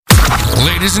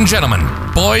Ladies and gentlemen,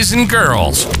 boys and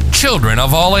girls, children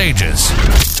of all ages,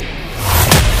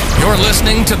 you're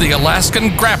listening to the Alaskan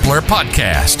Grappler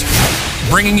Podcast,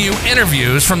 bringing you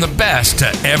interviews from the best to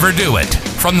ever do it.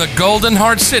 From the Golden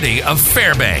Heart City of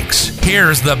Fairbanks,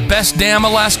 here's the best damn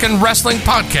Alaskan wrestling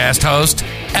podcast host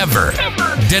ever,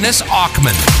 Dennis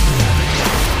Auckman.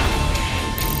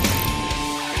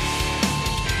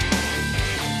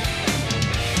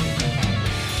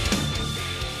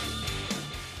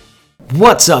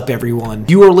 What's up, everyone?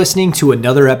 You are listening to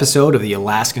another episode of the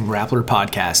Alaskan Grappler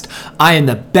Podcast. I am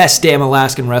the best damn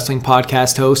Alaskan wrestling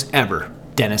podcast host ever,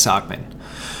 Dennis Auckman.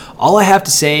 All I have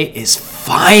to say is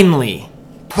finally!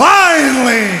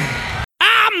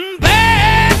 I'm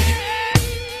back,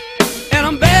 and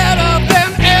I'm better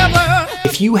than ever.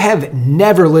 If you have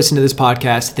never listened to this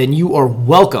podcast, then you are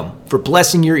welcome for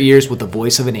blessing your ears with the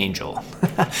voice of an angel.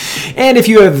 And if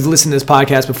you have listened to this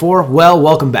podcast before, well,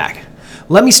 welcome back.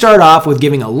 Let me start off with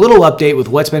giving a little update with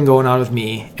what's been going on with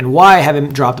me and why I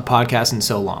haven't dropped a podcast in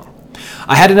so long.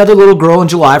 I had another little girl in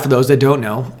July, for those that don't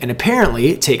know, and apparently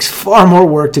it takes far more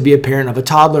work to be a parent of a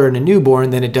toddler and a newborn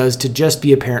than it does to just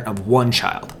be a parent of one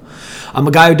child. I'm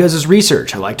a guy who does his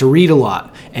research. I like to read a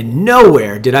lot, and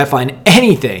nowhere did I find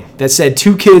anything that said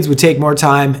 2 kids would take more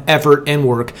time, effort, and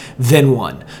work than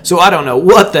 1. So I don't know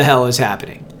what the hell is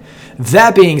happening.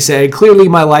 That being said, clearly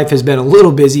my life has been a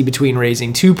little busy between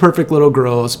raising 2 perfect little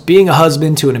girls, being a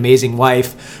husband to an amazing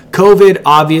wife. COVID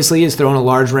obviously has thrown a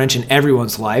large wrench in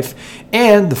everyone's life,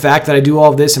 and the fact that I do all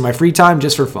of this in my free time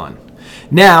just for fun.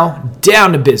 Now,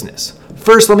 down to business.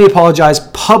 First, let me apologize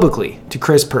publicly to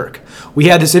Chris Perk. We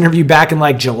had this interview back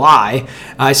in July.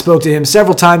 I spoke to him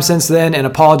several times since then and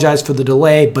apologized for the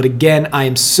delay, but again, I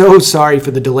am so sorry for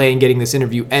the delay in getting this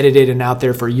interview edited and out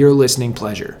there for your listening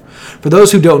pleasure. For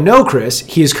those who don't know Chris,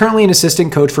 he is currently an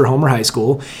assistant coach for Homer High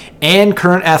School and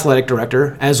current athletic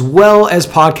director, as well as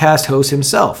podcast host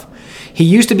himself. He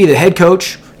used to be the head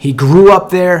coach. He grew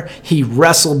up there, he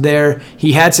wrestled there,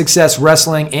 he had success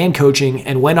wrestling and coaching,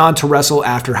 and went on to wrestle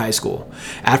after high school.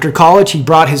 After college, he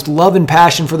brought his love and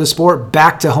passion for the sport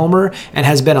back to Homer and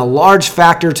has been a large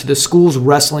factor to the school's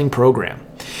wrestling program.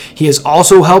 He has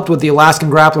also helped with the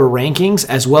Alaskan Grappler rankings,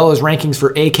 as well as rankings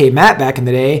for AK Matt back in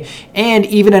the day, and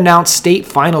even announced state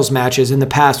finals matches in the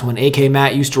past when AK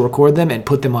Matt used to record them and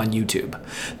put them on YouTube.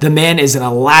 The man is an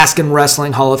Alaskan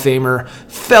Wrestling Hall of Famer,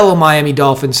 fellow Miami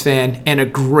Dolphins fan, and a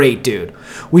great dude.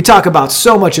 We talk about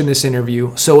so much in this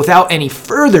interview, so without any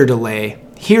further delay,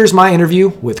 here's my interview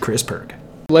with Chris Perk.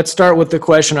 Let's start with the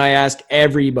question I ask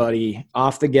everybody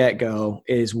off the get-go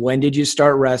is, when did you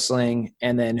start wrestling,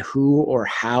 and then who or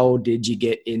how did you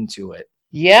get into it?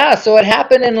 Yeah, so it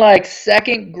happened in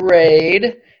 2nd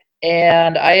grade,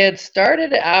 and I had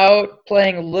started out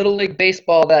playing Little League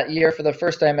Baseball that year for the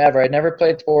first time ever. I'd never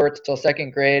played sports till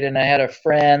 2nd grade, and I had a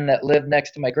friend that lived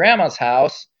next to my grandma's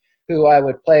house who I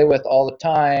would play with all the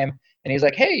time. And he's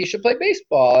like, hey, you should play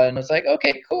baseball. And I was like,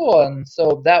 okay, cool. And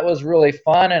so that was really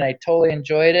fun, and I totally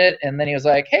enjoyed it. And then he was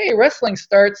like, hey, wrestling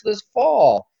starts this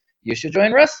fall. You should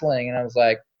join wrestling. And I was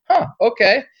like, huh,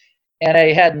 okay. And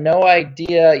I had no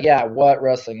idea, what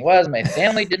wrestling was. My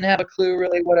family didn't have a clue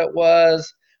really what it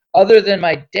was, other than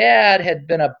my dad had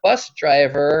been a bus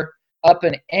driver up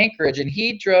in Anchorage, and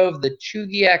he drove the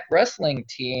Chugiak wrestling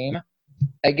team,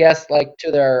 I guess,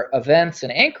 to their events in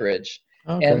Anchorage.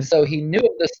 Okay. And so he knew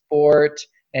of the sport,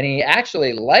 and he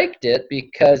actually liked it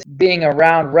because being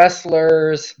around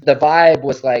wrestlers, the vibe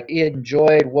was he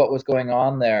enjoyed what was going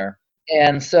on there.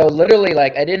 And so literally,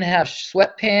 I didn't have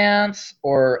sweatpants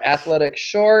or athletic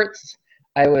shorts.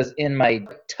 I was in my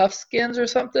Toughskins or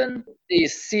something.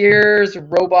 These Sears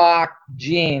Roebuck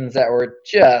jeans that were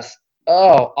just,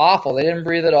 awful. They didn't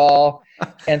breathe at all.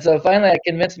 And so finally I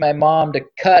convinced my mom to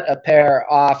cut a pair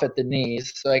off at the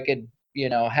knees so I could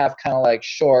have kind of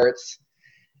shorts.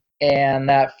 And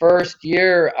that first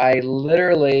year, I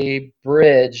literally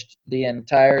bridged the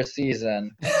entire season.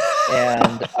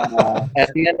 And at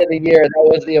the end of the year, that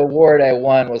was the award I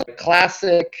won, was a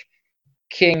classic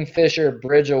Kingfisher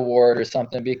Bridge Award or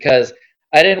something, because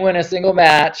I didn't win a single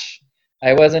match.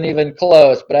 I wasn't even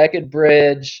close, but I could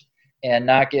bridge and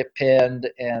not get pinned.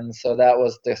 And so that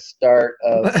was the start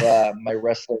of my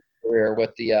wrestling career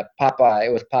with the Popeye.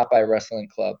 It was Popeye Wrestling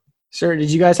Club. Sure.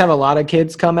 Did you guys have a lot of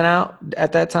kids coming out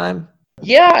at that time?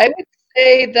 Yeah, I would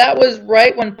say that was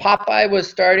right when Popeye was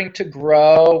starting to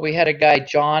grow. We had a guy,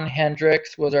 John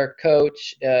Hendricks, was our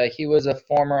coach. He was a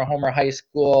former Homer High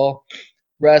School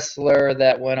wrestler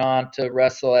that went on to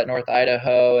wrestle at North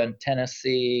Idaho and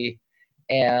Tennessee.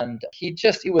 And he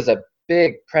was a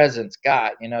big presence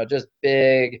guy, just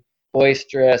big,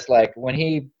 boisterous. When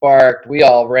he barked, we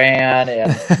all ran,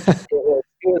 and it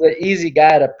was was an easy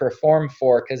guy to perform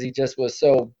for because he just was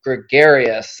so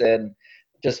gregarious and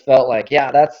just felt like,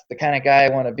 yeah, that's the kind of guy I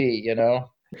want to be, you know?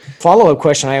 Follow-up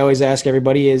question I always ask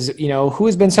everybody is, who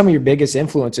has been some of your biggest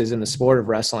influences in the sport of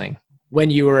wrestling when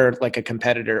you were like a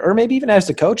competitor, or maybe even as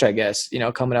a coach, I guess,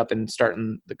 coming up and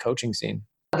starting the coaching scene?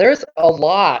 There's a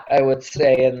lot, I would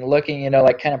say, and looking,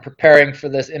 like kind of preparing for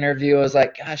this interview, I was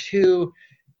like, gosh, who,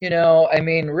 I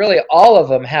mean, really all of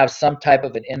them have some type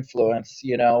of an influence,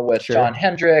 with Sure. John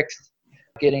Hendricks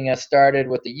getting us started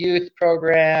with the youth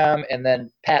program, and then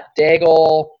Pat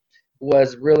Daigle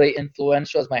was really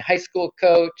influential as my high school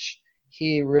coach.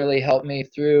 He really helped me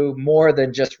through more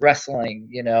than just wrestling,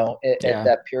 at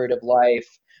that period of life.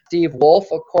 Steve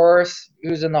Wolf, of course,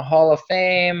 who's in the Hall of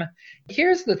Fame.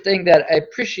 Here's the thing that I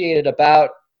appreciated about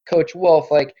Coach Wolf.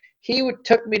 Like,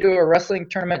 took me to a wrestling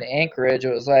tournament in Anchorage.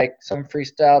 It was like some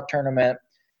freestyle tournament.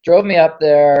 Drove me up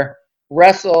there,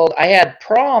 wrestled. I had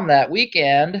prom that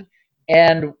weekend,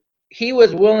 and he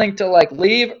was willing to like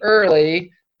leave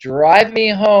early, drive me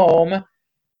home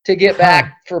to get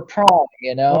back for prom,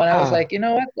 And I was like, you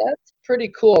know what? That's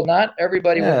pretty cool. Not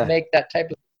everybody would make that type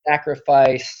of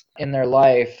sacrifice in their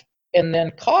life. And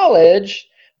then college,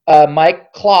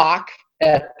 Mike Clock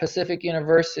at Pacific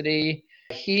University,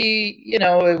 he,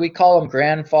 we call him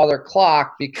Grandfather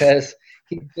Clock because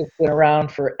he's just been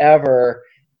around forever.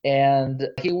 And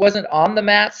he wasn't on the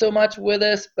mat so much with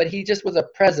us, but he just was a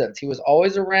presence. He was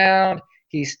always around.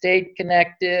 He stayed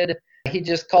connected. He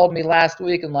just called me last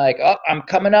week and like, oh, I'm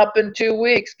coming up in 2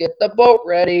 weeks. Get the boat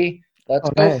ready. Let's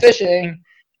go fishing.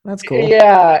 That's cool.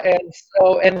 Yeah,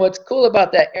 and what's cool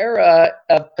about that era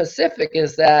of Pacific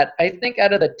is that I think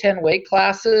out of the 10 weight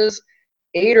classes,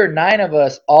 8 or 9 of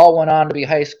us all went on to be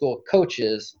high school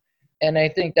coaches. And I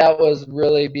think that was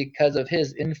really because of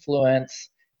his influence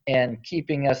and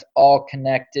keeping us all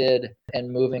connected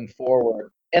and moving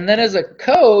forward. And then as a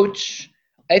coach,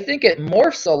 I think it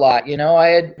morphs a lot. I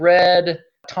had read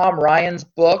Tom Ryan's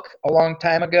book a long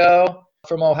time ago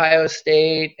from Ohio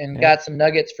State and got some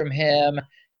nuggets from him.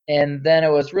 And then it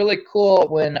was really cool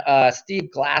when Steve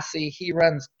Glassy, he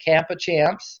runs Camp of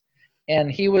Champs,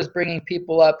 and he was bringing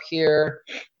people up here.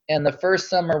 And the first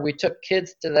summer we took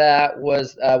kids to that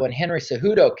was when Henry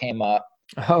Cejudo came up.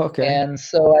 Oh, okay. And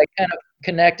so I kind of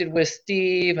connected with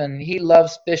Steve, and he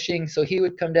loves fishing, so he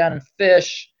would come down and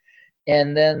fish.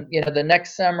 And then, the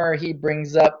next summer he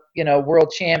brings up,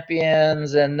 world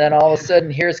champions. And then all of a sudden,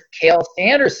 here's Cale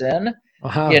Sanderson,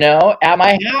 at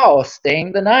my house,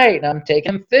 staying the night. And I'm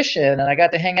taking him fishing. And I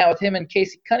got to hang out with him and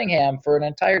Casey Cunningham for an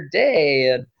entire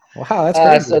day. And wow, that's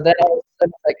crazy. So then all of a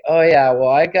sudden, like, oh, yeah, well,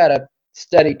 I got to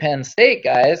study Penn State,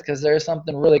 guys, because there's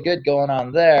something really good going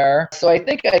on there. So I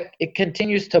think it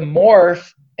continues to morph.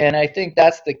 And I think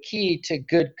that's the key to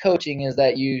good coaching is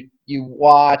that you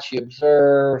watch, you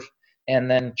observe, and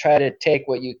then try to take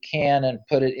what you can and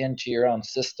put it into your own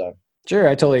system. Sure,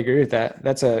 I totally agree with that.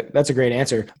 That's a great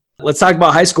answer. Let's talk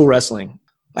about high school wrestling.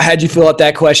 I had you fill out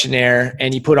that questionnaire,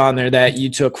 and you put on there that you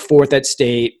took 4th at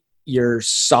state your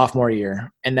sophomore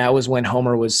year, and that was when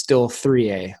Homer was still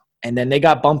 3A, and then they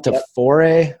got bumped to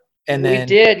 4A. And then we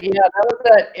did, yeah. That was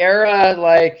that era.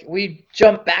 Like we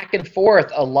jumped back and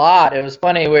forth a lot. It was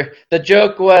funny. The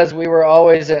joke was we were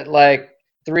always at like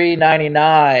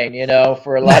 $3.99,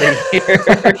 for a lot of years.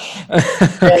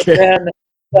 Okay. And then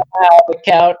the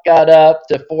count got up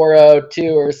to 402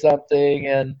 or something.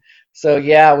 And so,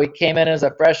 yeah, we came in as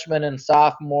a freshman and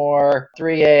sophomore,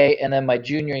 3A, and then my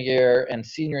junior year and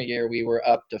senior year, we were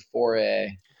up to 4A.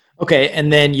 Okay,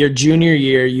 and then your junior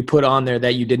year, you put on there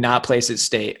that you did not place at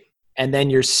state. And then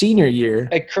your senior year.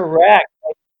 Correct.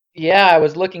 Yeah, I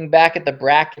was looking back at the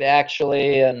bracket,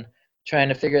 actually, and trying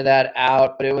to figure that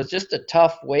out, but it was just a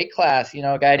tough weight class.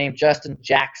 A guy named Justin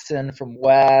Jackson from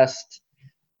West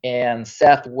and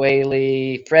Seth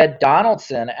Whaley, Fred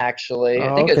Donaldson, actually.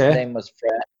 I think his name was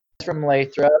Fred. He's from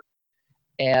Lathrop,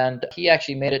 and he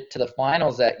actually made it to the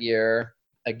finals that year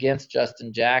against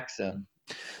Justin Jackson.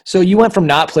 So you went from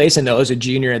not placing those a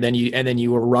junior, and then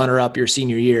you were runner up your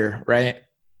senior year, right?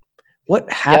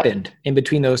 What happened in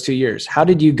between those 2 years? How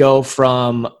did you go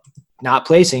from not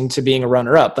placing to being a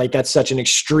runner-up? Like, that's such an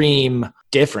extreme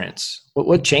difference.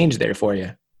 What changed there for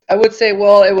you? I would say,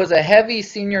 well, it was a heavy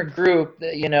senior group,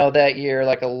 that year.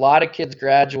 Like, a lot of kids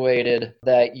graduated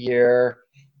that year.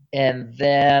 And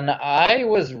then I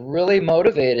was really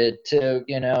motivated to,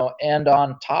 end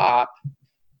on top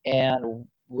and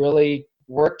really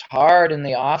worked hard in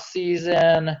the off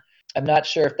season. I'm not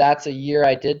sure if that's a year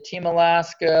I did Team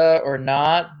Alaska or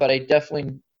not, but I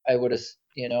would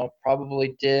have,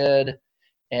 probably did.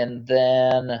 And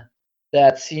then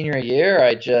that senior year,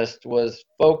 I just was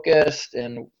focused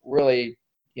and really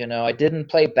I didn't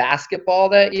play basketball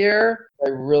that year. I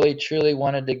really, truly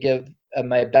wanted to give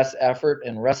my best effort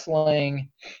in wrestling,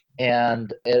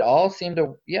 and it all seemed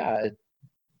to, it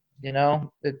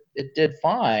did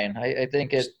fine. I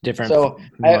think it. Different So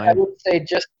I mind. would say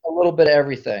just a little bit of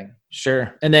everything.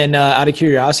 Sure. And then out of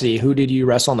curiosity, who did you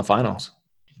wrestle in the finals?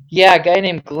 Yeah, a guy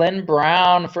named Glenn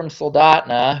Brown from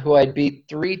Soldotna, who I beat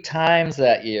 3 times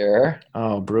that year.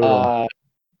 Oh, brutal.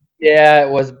 Yeah, it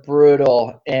was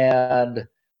brutal, and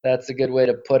that's a good way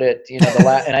to put it.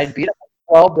 And I beat him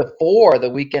 12-4 the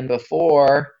weekend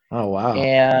before, Oh, wow.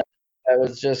 and I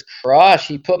was just crushed.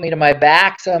 He put me to my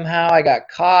back somehow. I got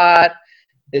caught.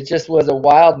 It just was a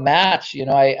wild match.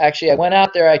 I went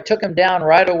out there. I took him down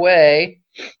right away,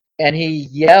 and he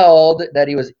yelled that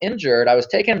he was injured. I was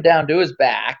taking him down to his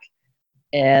back,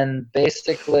 and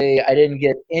basically I didn't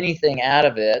get anything out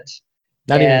of it.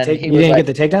 Not even And he you was didn't like,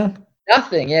 get the takedown?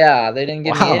 nothing. Yeah, they didn't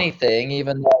give me Wow. anything,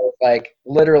 even though I was like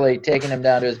literally taking him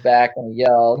down to his back and he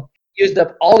yelled. Used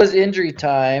up all his injury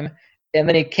time, and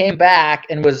then he came back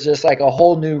and was just like a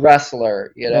whole new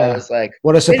wrestler. Yeah. It was like,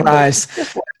 What a surprise.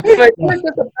 we're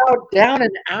just about down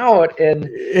and out, and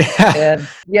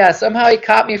Yeah. somehow he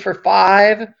caught me for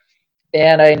 5,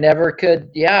 and I never could.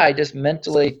 Yeah, I just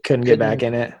mentally Couldn't get back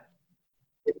in it.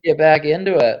 get back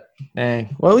into it.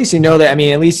 Dang. Well, at least you know that. I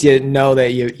mean, at least you know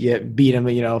that you beat him,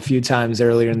 a few times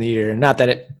earlier in the year. Not that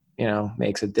it,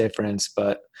 makes a difference,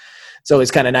 but it's always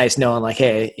kind of nice knowing like,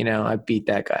 hey, I beat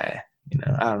that guy.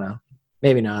 I don't know.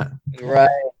 Maybe not. Right.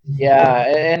 Yeah.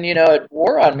 And it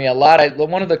wore on me a lot.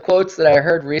 One of the quotes that I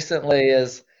heard recently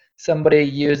is somebody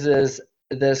uses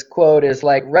this quote is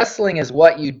like, wrestling is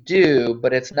what you do,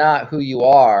 but it's not who you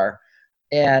are.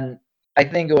 And I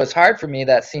think it was hard for me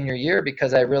that senior year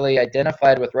because I really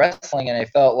identified with wrestling and I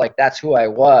felt like that's who I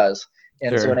was.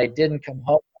 And so Sure. when I didn't come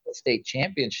home with the state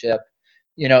championship,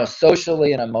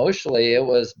 socially and emotionally, it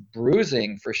was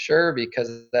bruising for sure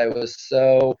because I was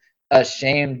so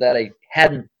ashamed that I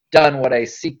hadn't done what I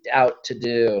seeked out to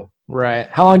do. Right.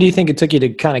 How long do you think it took you to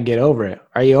kind of get over it?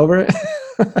 Are you over it?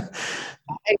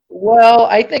 Well,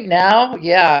 I think now,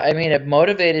 yeah. I mean, it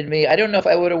motivated me. I don't know if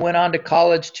I would have went on to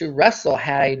college to wrestle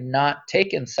had I not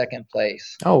taken second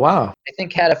place. Oh, wow. I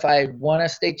think if I won a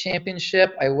state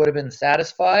championship, I would have been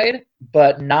satisfied.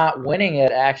 But not winning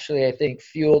it actually, I think,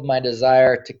 fueled my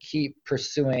desire to keep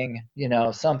pursuing,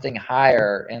 something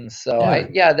higher. And so,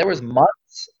 there was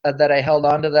months that I held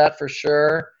on to that for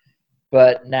sure.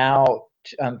 But now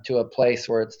I'm to a place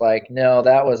where it's like, no,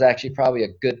 that was actually probably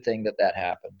a good thing that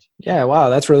happened. Yeah, wow,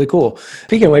 that's really cool.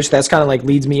 Speaking of which, that's kind of like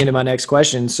leads me into my next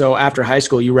question. So after high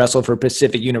school, you wrestled for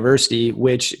Pacific University,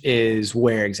 which is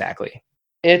where exactly?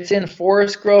 It's in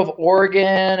Forest Grove,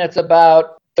 Oregon. It's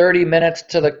about 30 minutes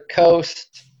to the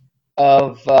coast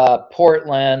of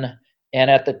Portland.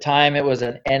 And at the time, it was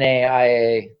an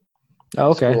NAIA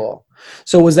school.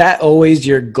 So was that always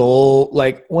your goal?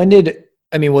 Like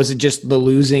was it just the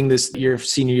losing your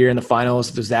senior year in the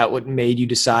finals? Was that what made you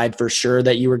decide for sure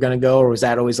that you were going to go? Or was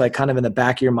that always like kind of in the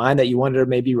back of your mind that you wanted to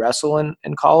maybe wrestle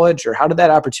in college? Or how did that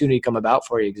opportunity come about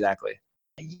for you exactly?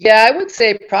 Yeah, I would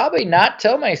say probably not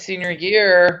till my senior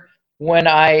year when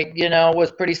I,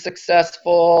 was pretty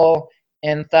successful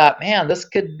and thought, man, this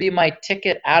could be my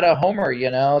ticket out of Homer,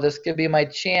 this could be my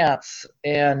chance.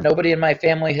 And nobody in my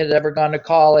family had ever gone to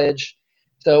college.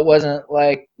 So it wasn't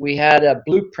like we had a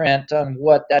blueprint on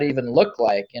what that even looked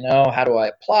like. How do I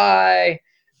apply?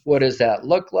 What does that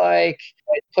look like?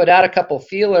 I put out a couple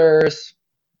feelers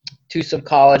to some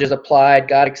colleges, applied,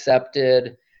 got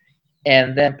accepted.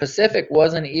 And then Pacific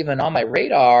wasn't even on my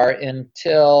radar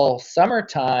until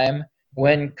summertime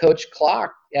when Coach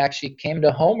Clark actually came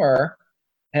to Homer.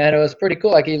 And it was pretty cool.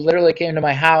 Like he literally came to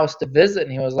my house to visit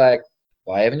and he was like,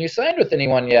 why haven't you signed with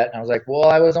anyone yet? And I was like, well,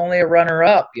 I was only a runner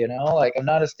up, like I'm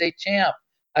not a state champ.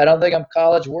 I don't think I'm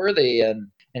college worthy. And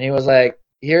he was like,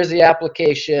 here's the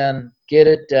application, get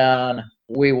it done.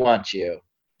 We want you.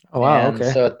 Oh, wow. And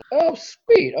okay. so, oh,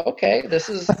 sweet. Okay. This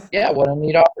is, what a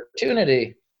neat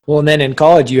opportunity. Well, and then in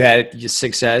college, you had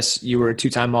success. You were a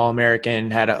 2-time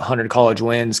All-American, had 100 college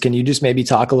wins. Can you just maybe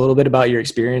talk a little bit about your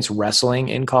experience wrestling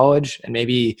in college and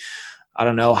maybe, I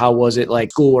don't know, how was it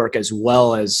like schoolwork as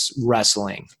well as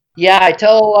wrestling? Yeah, I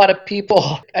tell a lot of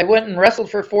people I went and wrestled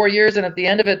for 4 years, and at the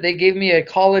end of it, they gave me a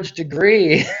college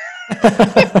degree.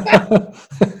 I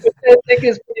think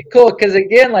is pretty cool because,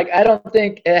 again, like I don't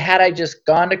think had I just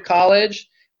gone to college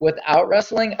without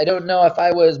wrestling, I don't know if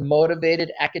I was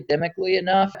motivated academically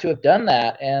enough to have done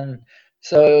that. And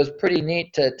so it was pretty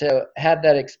neat to have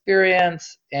that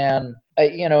experience. And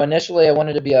initially I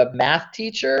wanted to be a math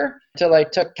teacher until I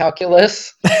took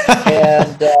calculus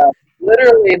and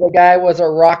literally the guy was a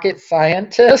rocket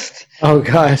scientist. Oh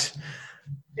gosh.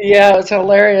 Yeah, it was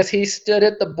hilarious. He stood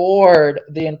at the board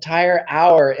the entire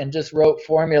hour and just wrote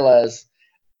formulas.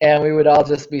 And we would all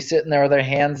just be sitting there with our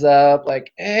hands up,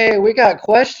 like, hey, we got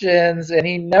questions. And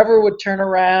he never would turn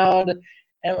around. And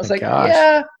it was My like, gosh.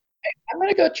 yeah, I'm going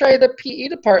to go try the PE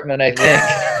department, I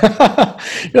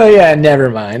think. Oh yeah,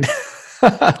 never mind.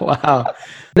 Wow.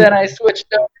 Then I switched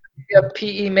over to be a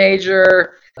PE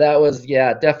major. That was,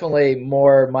 yeah, definitely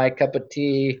more my cup of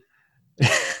tea.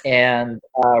 And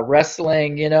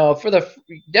wrestling,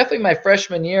 definitely my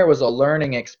freshman year was a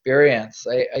learning experience.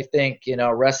 I think,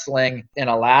 wrestling in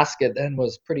Alaska then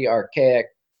was pretty archaic.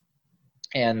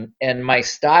 And my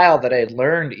style that I had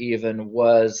learned even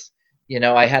was,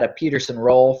 I had a Peterson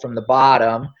roll from the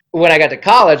bottom. When I got to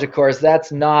college, of course,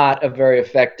 that's not a very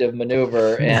effective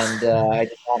maneuver, and I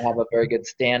did not have a very good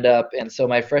stand-up. And so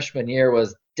my freshman year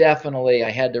was definitely, I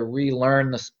had to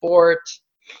relearn the sport.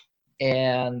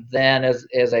 And then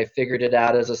as I figured it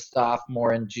out as a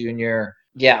sophomore and junior,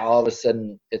 yeah, all of a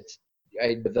sudden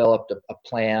I developed a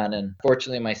plan. And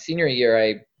fortunately, my senior year,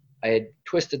 I had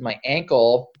twisted my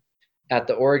ankle at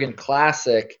the Oregon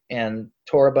Classic and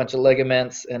tore a bunch of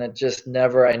ligaments, and I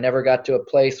never got to a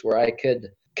place where I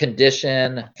could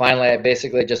condition. Finally, I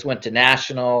basically just went to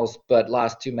nationals, but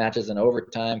lost 2 matches in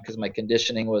overtime because my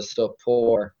conditioning was so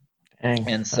poor. Dang.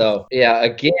 And so, yeah,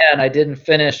 again, I didn't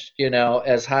finish,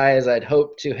 as high as I'd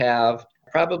hoped to have.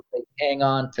 Probably hang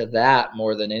on to that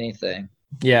more than anything.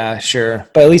 Yeah, sure.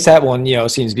 But at least that one,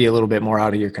 seems to be a little bit more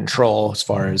out of your control as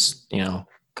far as,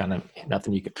 kind of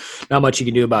not much you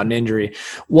can do about an injury.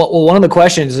 Well, one of the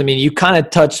questions, I mean, you kind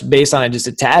of touched base on it just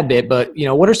a tad bit, but,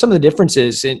 what are some of the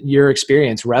differences in your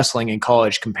experience wrestling in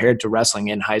college compared to wrestling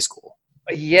in high school?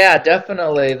 Yeah,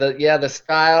 definitely. The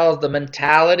styles, the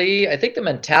mentality. I think the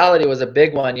mentality was a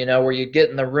big one, where you get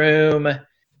in the room,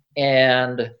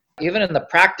 and even in the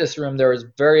practice room, there was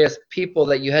various people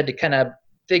that you had to kind of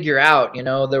figure out.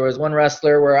 There was one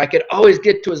wrestler where I could always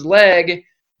get to his leg,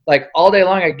 like all day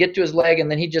long. I'd get to his leg,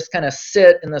 and then he'd just kind of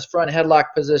sit in this front headlock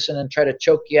position and try to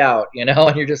choke you out,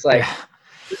 and you're just like,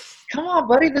 come on,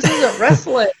 buddy, this isn't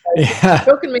wrestling. Like, Yeah.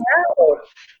 you're choking me out.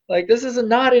 Like, this is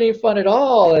not any fun at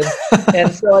all. And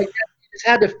so I guess you just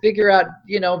had to figure out,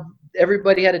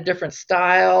 everybody had a different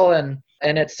style, and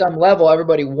at some level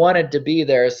everybody wanted to be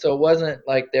there. So it wasn't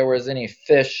like there was any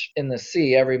fish in the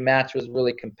sea. Every match was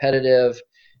really competitive,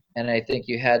 and I think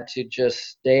you had to just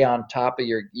stay on top of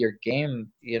your game,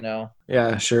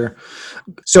 Yeah, sure.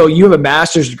 So you have a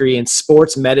master's degree in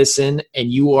sports medicine,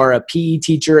 and you are a PE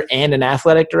teacher and an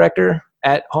athletic director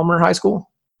at Homer High School?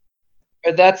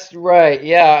 That's right.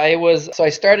 Yeah, I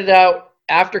started out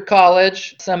after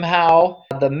college. Somehow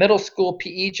the middle school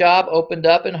PE job opened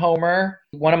up in Homer.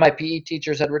 One of my PE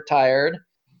teachers had retired,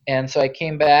 and so I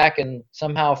came back and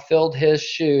somehow filled his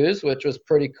shoes, which was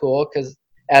pretty cool because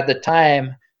at the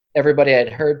time everybody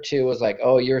I'd heard to was like,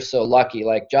 "Oh, you're so lucky.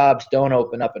 Like, jobs don't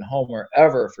open up in Homer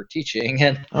ever for teaching."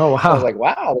 And Oh, so I was wow. like,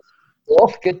 "Wow,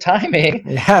 well, good timing."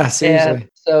 Yeah, seriously. And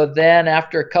so then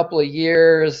after a couple of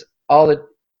years, all the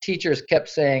teachers kept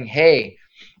saying, "Hey,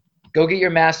 go get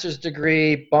your master's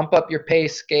degree, bump up your pay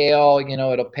scale,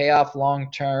 it'll pay off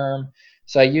long term."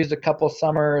 So I used a couple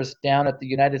summers down at the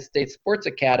United States Sports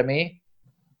Academy.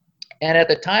 And at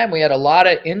the time, we had a lot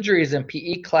of injuries in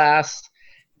PE class,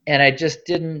 and I just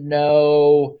didn't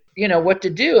know, what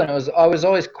to do. And I was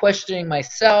always questioning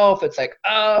myself. It's like,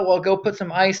 oh, well, go put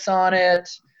some ice on it.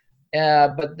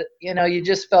 But you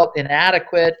just felt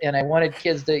inadequate, and I wanted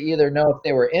kids to either know if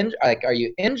they were like, are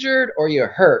you injured or you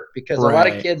hurt? Because a lot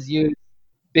of Right. kids use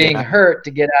being hurt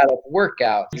to get out of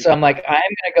workout. So I'm like, I'm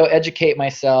going to go educate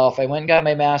myself. I went and got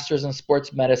my master's in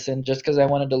sports medicine just because I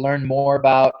wanted to learn more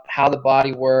about how the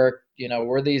body worked.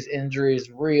 Were these injuries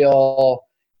real?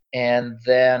 And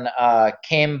then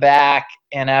came back,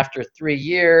 and after 3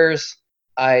 years,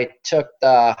 I took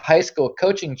the high school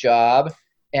coaching job.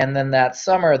 And then that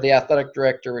summer, the athletic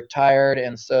director retired,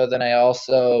 and so then I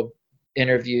also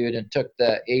interviewed and took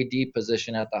the AD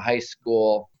position at the high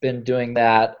school. Been doing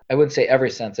that, I wouldn't say ever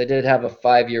since. I did have a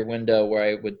 5-year window where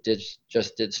I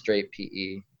just did straight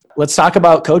PE. Let's talk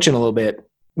about coaching a little bit.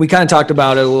 We kind of talked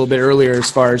about it a little bit earlier as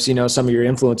far as, some of your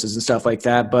influences and stuff like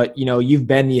that. But, you've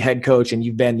been the head coach and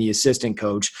you've been the assistant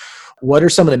coach. What are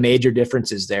some of the major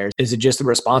differences there? Is it just the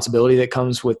responsibility that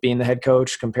comes with being the head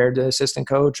coach compared to assistant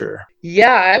coach, or?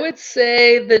 Yeah, I would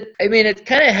say that, it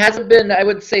kind of hasn't been, I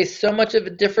would say, so much of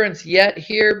a difference yet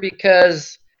here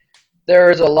because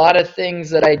there's a lot of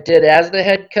things that I did as the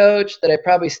head coach that I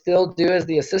probably still do as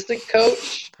the assistant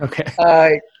coach. Okay.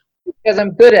 Because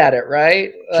I'm good at it,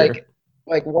 right? Sure. Like,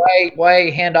 Like why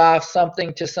hand off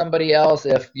something to somebody else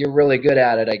if you're really good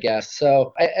at it, I guess.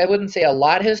 So I wouldn't say a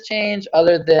lot has changed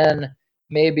other than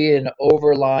maybe an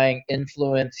overlying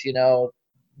influence,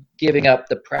 giving up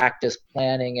the practice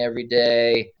planning every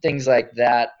day, things like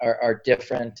that are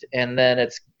different. And then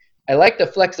I like the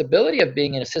flexibility of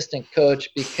being an assistant coach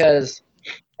because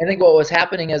I think what was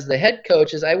happening as the head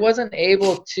coach is I wasn't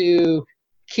able to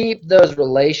keep those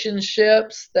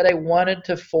relationships that I wanted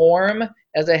to form.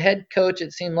 As a head coach,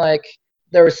 it seemed like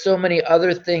there were so many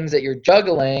other things that you're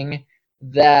juggling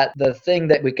that the thing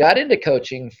that we got into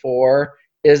coaching for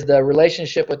is the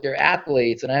relationship with your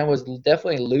athletes. And I was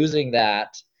definitely losing that.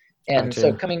 And so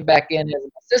Gotcha. coming back in as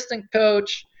an assistant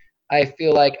coach, I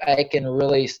feel like I can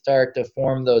really start to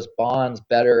form those bonds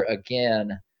better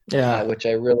again, Yeah. which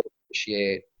I really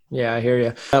appreciate. Yeah, I hear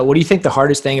you. What do you think the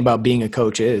hardest thing about being a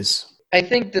coach is? I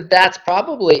think that that's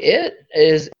probably it,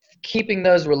 is keeping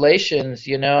those relations,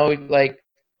 like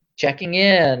checking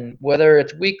in, whether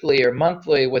it's weekly or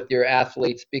monthly with your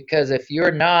athletes, because if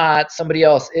you're not, somebody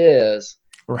else is.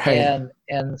 Right.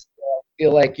 And so I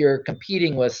feel like you're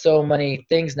competing with so many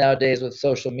things nowadays with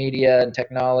social media and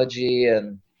technology.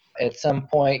 And at some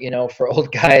point, for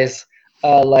old guys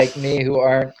like me who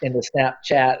aren't into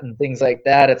Snapchat and things like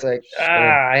that, it's like,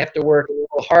 Sure. I have to work a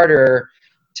little harder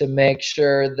to make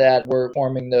sure that we're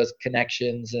forming those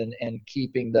connections and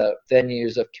keeping the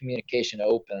venues of communication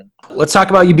open. Let's talk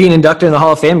about you being inducted in the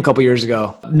Hall of Fame a couple years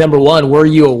ago. Number one, were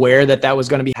you aware that that was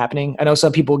going to be happening? I know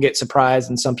some people get surprised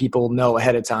and some people know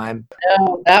ahead of time.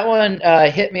 No, that one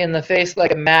hit me in the face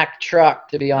like a Mack truck,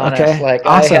 to be honest. Okay, Like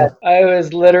awesome. I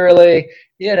was literally,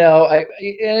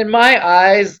 in my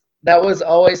eyes, that was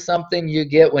always something you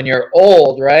get when you're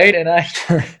old, right? And I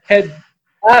had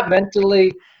not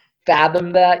mentally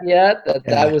fathomed that yet, that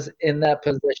I Yeah, was in that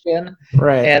position.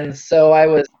 right. And so I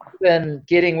was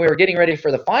we were getting ready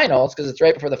for the finals because it's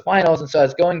right before the finals. And so I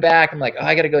was going back. I'm like,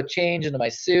 I got to go change into my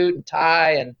suit and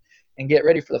tie and get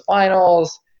ready for the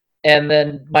finals. And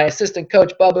then my assistant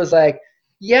coach, Bubba, was like,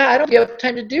 yeah, I don't have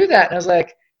time to do that. And I was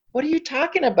like, what are you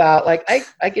talking about? Like,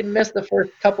 I can miss the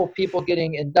first couple people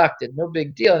getting inducted. No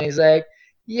big deal. And he's like,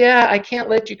 yeah, I can't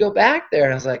let you go back there.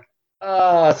 And I was like,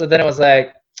 oh. So then it was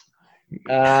like,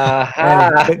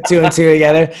 aha. Put two and two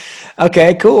together.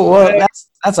 Okay, cool. Well,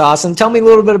 that's awesome. Tell me a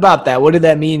little bit about that. What did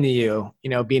that mean to you?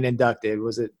 Being inducted.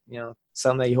 Was it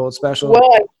something that you hold special?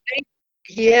 Well, I think,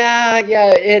 yeah,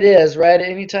 it is, right?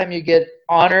 Anytime you get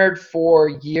honored for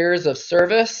years of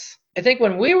service. I think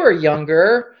when we were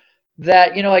younger,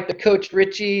 that, like the Coach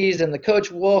Richies and the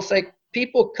Coach Wolves, like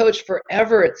people coached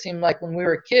forever, it seemed like when we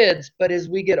were kids. But as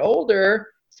we get older,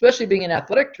 especially being an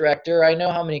athletic director, I know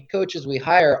how many coaches we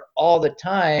hire all the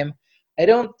time. I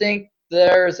don't think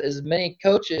there's as many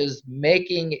coaches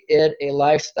making it a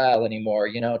lifestyle anymore,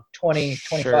 20,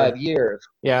 Sure. 25 years.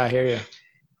 Yeah, I hear you.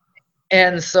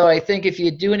 And so I think if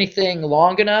you do anything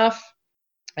long enough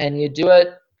and you do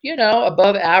it,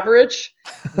 above average,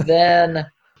 then,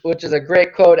 which is a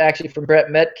great quote actually from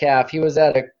Brett Metcalf. He was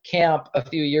at a camp a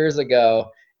few years ago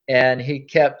and he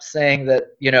kept saying that,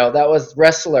 that was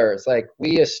wrestlers. Like,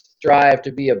 we strive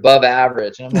to be above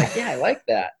average. And I'm like, yeah, I like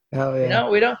that. Oh yeah.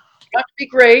 We don't have to be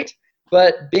great,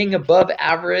 but being above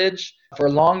average for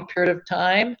a long period of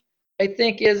time, I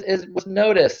think is was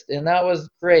noticed, and that was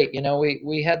great.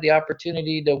 We had the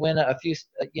opportunity to win a few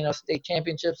state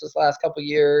championships this last couple of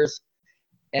years,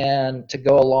 and to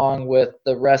go along with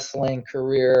the wrestling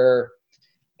career,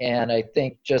 and I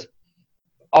think just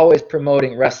always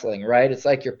promoting wrestling, right? It's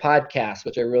like your podcast,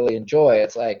 which I really enjoy.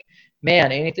 It's like,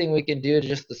 man, anything we can do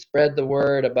just to spread the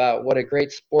word about what a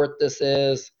great sport this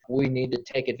is, we need to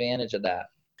take advantage of that.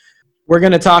 We're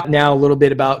going to talk now a little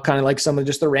bit about kind of like some of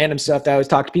just the random stuff that I always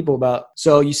talk to people about.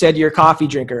 So you said you're a coffee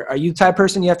drinker. Are you the type of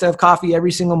person you have to have coffee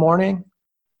every single morning?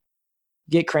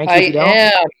 Get cranky if you don't?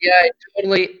 am. Yeah, I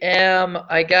totally am.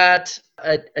 I got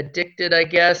addicted, I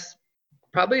guess,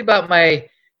 probably about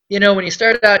when you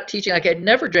started out teaching, like I'd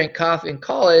never drank coffee in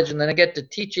college, and then I get to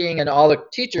teaching, and all the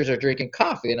teachers are drinking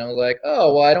coffee, and I was like,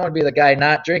 oh, well, I don't want to be the guy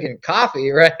not drinking coffee,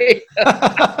 right?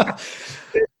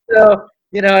 So,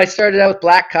 I started out with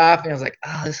black coffee, and I was like,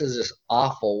 oh, this is just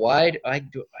awful. Why do I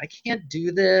can't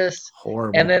do this?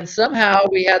 Horrible. And then somehow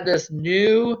we had this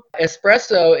new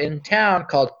espresso in town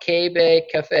called K-Bay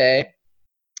Cafe,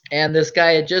 and this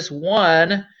guy had just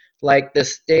won like the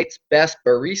state's best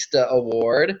barista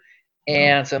award.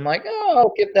 And so I'm like, oh,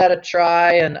 I'll give that a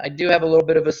try. And I do have a little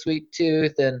bit of a sweet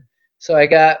tooth, and so I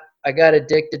got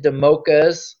addicted to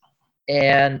mochas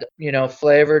and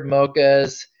flavored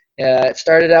mochas. It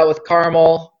started out with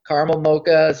caramel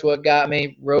mocha is what got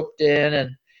me roped in, and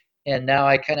And now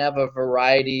I kind of have a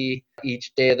variety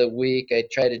each day of the week. I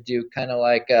try to do kind of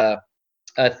like a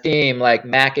theme, like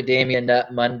macadamia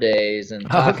nut Mondays and Oh,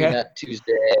 toffee okay. nut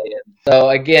Tuesday. And so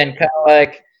again, kind of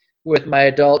like with my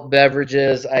adult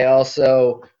beverages, I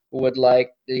also would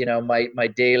like, my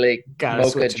daily Gotta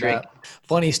mocha switch it drink. up.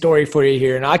 Funny story for you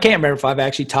here. And I can't remember if I've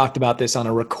actually talked about this on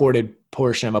a recorded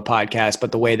portion of a podcast,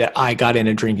 but the way that I got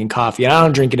into drinking coffee, and I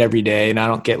don't drink it every day and I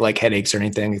don't get like headaches or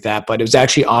anything like that, but it was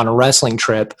actually on a wrestling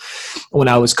trip when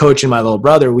I was coaching my little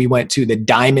brother. We went to the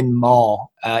Diamond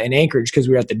Mall in Anchorage because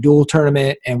we were at the dual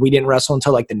tournament and we didn't wrestle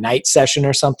until like the night session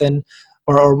or something.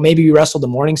 Or maybe we wrestled the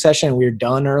morning session and we were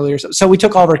done earlier. So we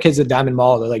took all of our kids to the Diamond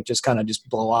Mall to like just kind of just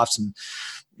blow off some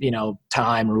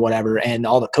time or whatever. And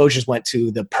all the coaches went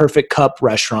to the Perfect Cup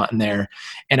restaurant in there.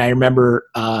 And I remember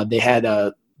they had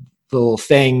a little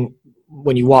thing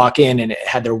when you walk in and it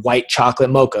had their white chocolate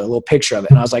mocha, a little picture of it.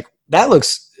 And I was like, that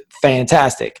looks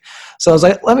fantastic. So I was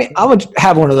like, I would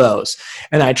have one of those.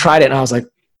 And I tried it and I was like,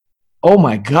 oh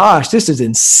my gosh, this is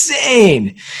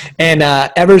insane. And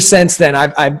ever since then,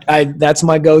 I that's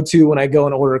my go-to when I go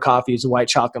and order coffee is a white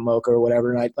chocolate mocha or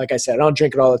whatever. And like I said, I don't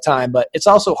drink it all the time, but it's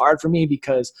also hard for me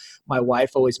because my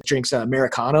wife always drinks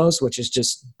Americanos, which is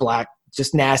just black,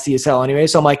 just nasty as hell anyway.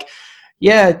 So I'm like,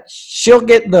 yeah, she'll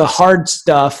get the hard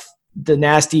stuff, the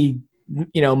nasty,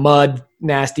 mud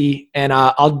nasty, and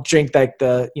I'll drink like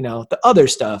the other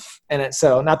stuff. And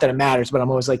so not that it matters, but I'm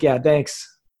always like, yeah, thanks.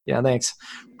 Yeah, thanks.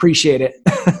 Appreciate it.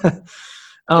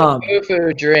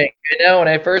 Foo-foo drink. When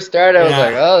I first started, I was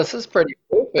like, oh, this is pretty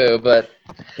foo-foo, but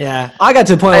yeah, I got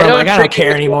to the point where I'm like, I don't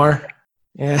care anymore.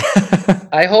 Yeah.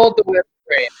 I hold the whipped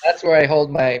cream. That's where I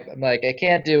hold I'm like, I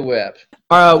can't do whip.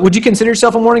 Would you consider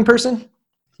yourself a morning person?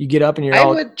 You get up and you're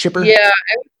all chipper? Yeah,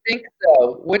 I would think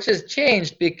so, which has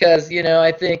changed because,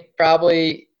 I think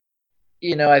probably,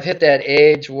 I've hit that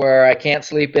age where I can't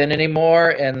sleep in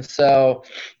anymore. And so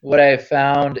what I've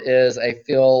found is I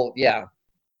feel,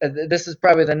 this is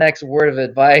probably the next word of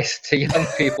advice to young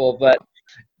people, but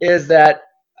is that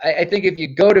I think if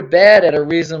you go to bed at a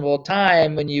reasonable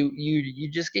time and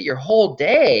you just get your whole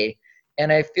day.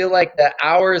 And I feel like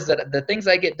the things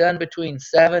I get done between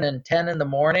 7 and 10 in the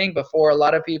morning before a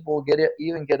lot of people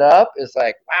even get up is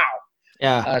like, wow.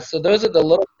 Yeah. So those are the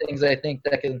little things I think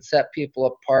that can set people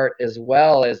apart as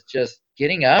well as just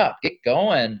getting up, get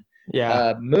going,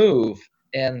 move.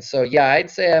 And so,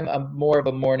 I'd say I'm more of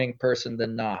a morning person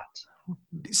than not.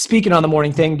 Speaking on the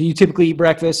morning thing, do you typically eat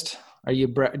breakfast? Do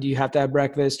you have to have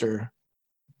breakfast or?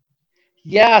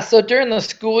 Yeah, so during the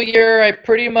school year, I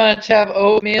pretty much have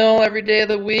oatmeal every day of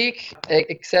the week,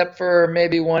 except for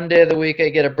maybe one day of the week I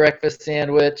get a breakfast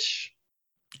sandwich,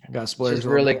 which is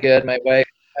really good. My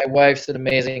wife's an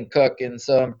amazing cook, and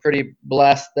so I'm pretty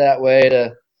blessed that way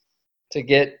to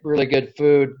get really good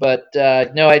food. But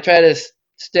no, I try to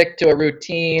stick to a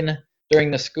routine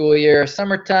during the school year.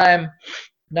 Summertime,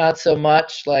 not so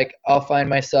much. Like I'll find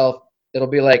myself, it'll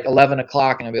be like 11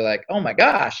 o'clock, and I'll be like, oh my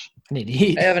gosh, I need to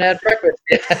eat. I haven't had breakfast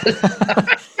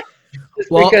yet.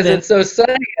 Because it's so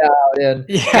sunny out, and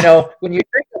when you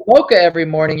drink a mocha every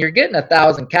morning, you're getting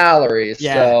 1,000 calories.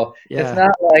 So it's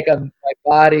not like my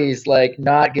body's like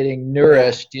not getting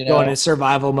nourished. Going in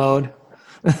survival mode.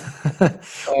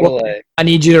 Totally. Well, I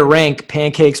need you to rank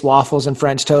pancakes, waffles, and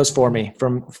French toast for me,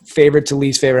 from favorite to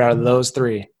least favorite out of those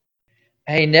three.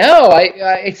 I know.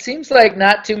 It seems like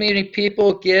not too many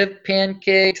people give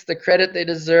pancakes the credit they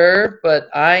deserve, but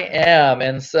I am.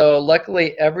 And so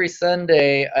luckily every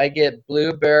Sunday I get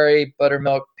blueberry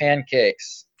buttermilk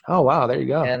pancakes. Oh, wow. There you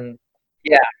go. And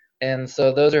and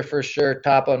so those are for sure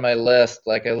top on my list.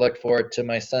 Like I look forward to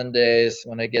my Sundays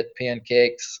when I get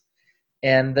pancakes.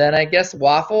 And then I guess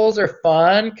waffles are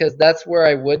fun because that's where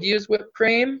I would use whipped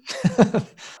cream.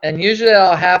 And usually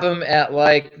I'll have them at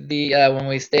like when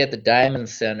we stay at the Diamond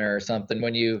Center or something,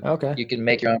 when you can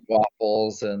make your own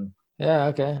waffles. And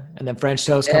okay. And then French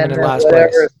toast coming in last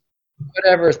place.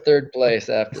 Whatever's third place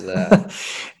after that.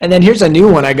 And then here's a new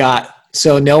one I got.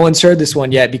 So no one's heard this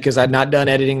one yet because I've not done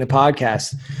editing the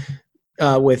podcast.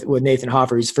 With Nathan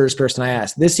Hoffer, he's the first person I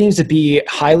asked. This seems to be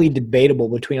highly debatable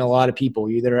between a lot of people,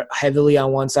 either heavily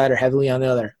on one side or heavily on the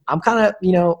other. I'm kind of,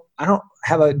 I don't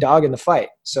have a dog in the fight.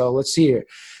 So let's see here.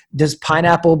 Does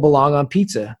pineapple belong on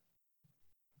pizza?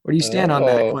 Where do you stand on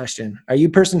that question? Are you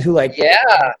a person who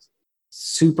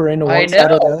super into one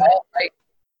side or the other?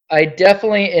 I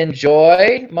definitely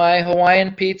enjoy my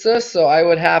Hawaiian pizza, so I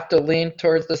would have to lean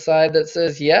towards the side that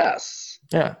says yes.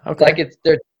 Yeah, okay. Like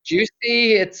they're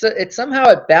juicy. It somehow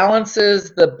it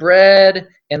balances the bread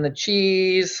and the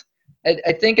cheese.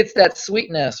 I think it's that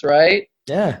sweetness, right?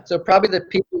 Yeah. So probably the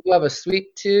people who have a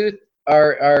sweet tooth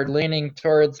are leaning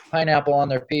towards pineapple on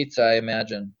their pizza, I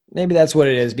imagine. Maybe that's what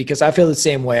it is, because I feel the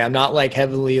same way. I'm not like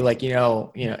heavily like,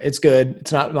 it's good.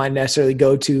 It's not my necessarily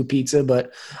go-to pizza,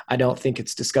 but I don't think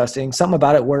it's disgusting. Something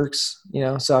about it works,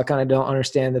 so I kind of don't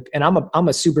understand and I'm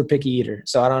a super picky eater.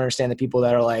 So I don't understand the people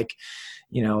that are like,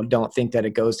 don't think that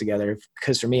it goes together.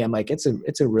 Because for me, I'm like, it's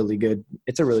a really good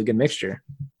mixture.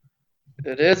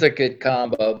 It is a good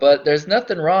combo, but there's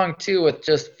nothing wrong too with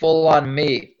just full on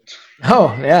meat.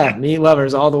 Oh yeah. Meat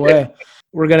lovers all the way.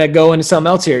 We're going to go into something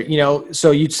else here.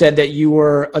 So you said that you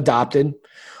were adopted.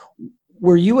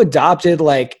 Were you adopted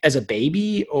like as a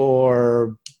baby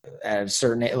or at a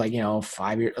certain age, like,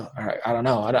 5 years? I don't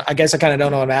know. I guess I kind of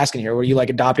don't know what I'm asking here. Were you like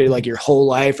adopted like your whole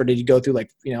life, or did you go through like,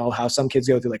 how some kids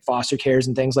go through like foster cares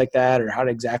and things like that? Or how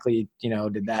exactly,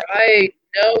 did that? I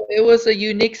know it was a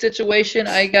unique situation.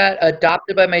 I got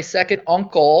adopted by my second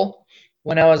uncle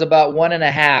when I was about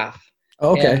 1.5.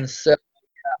 Okay. And so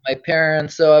my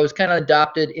parents, so I was kind of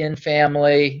adopted in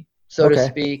family, so to Okay.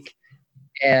 speak.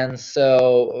 And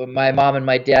so my mom and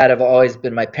my dad have always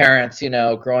been my parents,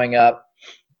 growing up,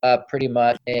 pretty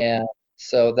much. And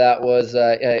so that was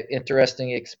an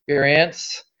interesting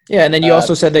experience. Yeah. And then you Uh,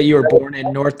 also said that you were born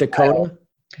in North Dakota.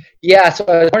 yeah, so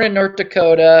I was born in North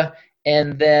Dakota,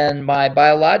 and then my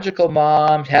biological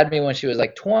mom had me when she was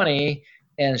like 20,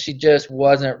 and she just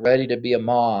wasn't ready to be a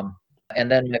mom. And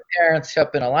then my parents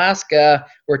up in Alaska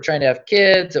were trying to have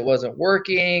kids. It wasn't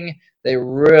working. They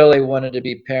really wanted to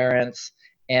be parents.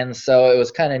 And so it was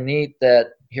kind of neat that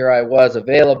here I was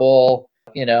available,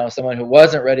 someone who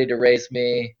wasn't ready to raise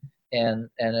me and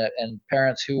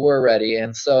parents who were ready.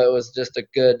 And so it was just a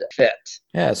good fit.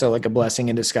 Yeah. So like a blessing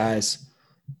in disguise.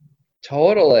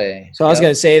 Totally. So I was Yep.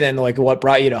 going to say then like what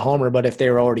brought you to Homer, but if they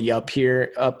were already up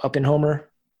here, up in Homer.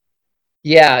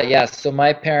 Yeah, yeah. So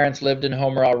my parents lived in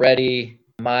Homer already.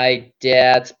 My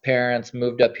dad's parents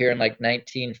moved up here in like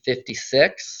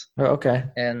 1956. Oh, okay.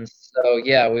 And so,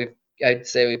 yeah, I'd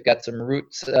say we've got some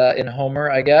roots in Homer,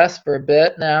 I guess, for a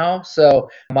bit now. So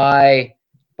my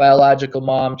biological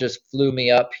mom just flew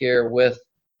me up here with,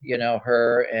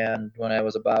 her, and when I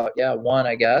was about, yeah, 1,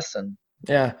 I guess. And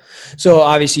Yeah. So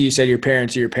obviously you said your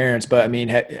parents are your parents, but I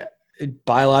mean,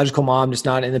 biological mom just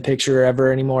not in the picture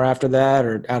ever anymore after that,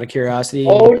 or out of curiosity?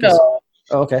 oh no,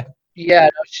 Oh, okay. yeah,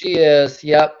 no, she is.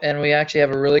 Yep, and we actually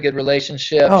have a really good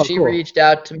relationship. Oh, She cool. reached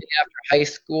out to me after high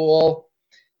school.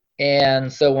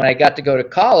 And so when I got to go to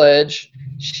college,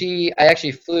 I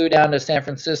actually flew down to San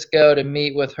Francisco to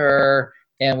meet with her,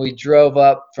 and we drove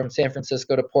up from San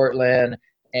Francisco to Portland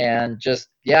and just,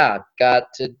 yeah,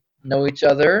 got to know each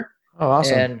other Oh,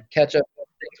 awesome. and catch up on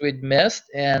things we'd missed.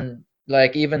 And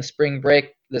like even spring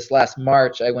break this last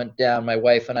March, I went down, my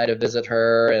wife and I, to visit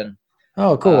her, and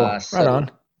Oh, cool. Right so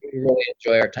on. we really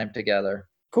enjoy our time together.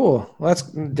 Cool. Well, that's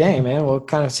dang, man. Well, it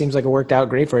kind of seems like it worked out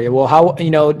great for you. Well, how,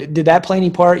 did that play any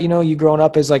part, you growing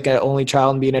up as like an only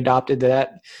child and being adopted? Did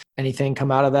that anything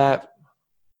come out of that?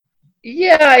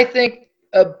 Yeah, I think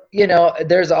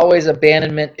there's always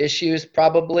abandonment issues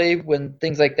probably when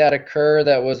things like that occur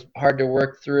that was hard to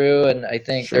work through, and I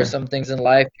think there's Sure. some things in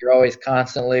life you're always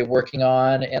constantly working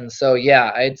on, and so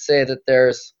yeah, I'd say that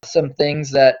there's some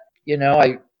things that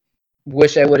I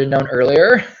wish I would have known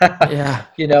earlier. Yeah.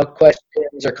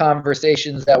 Questions or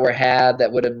conversations that were had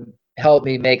that would have helped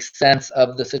me make sense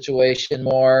of the situation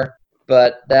more.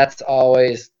 But that's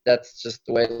just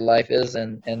the way life is,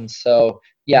 and so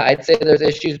yeah, I'd say there's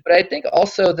issues, but I think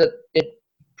also that it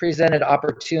presented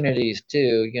opportunities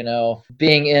too.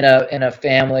 Being in a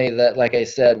family that, like I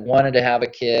said, wanted to have a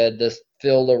kid, this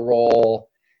filled a role,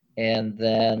 and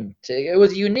then it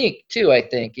was unique too. I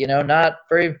think not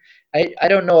very. I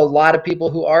don't know a lot of people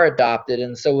who are adopted,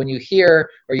 and so when you hear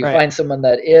or you Right. find someone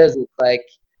that is, it's like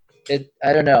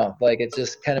I don't know, like it's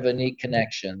just kind of a neat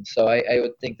connection. So I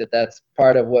would think that that's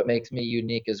part of what makes me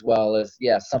unique as well, is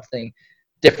yeah, something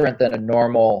different than a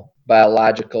normal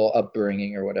biological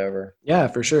upbringing or whatever. Yeah,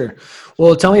 for sure.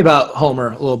 Well, tell me about Homer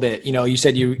a little bit. You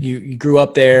said you grew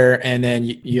up there, and then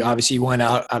you obviously went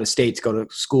out of state to go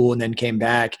to school and then came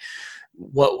back.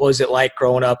 What was it like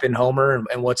growing up in Homer,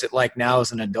 and what's it like now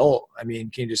as an adult? I mean,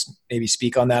 can you just maybe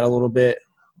speak on that a little bit?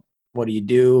 What do you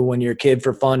do when you're a kid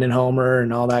for fun in Homer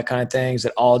and all that kind of thing? Is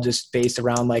it all just based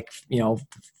around like,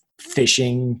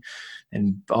 fishing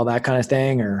and all that kind of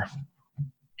thing, or?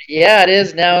 Yeah, it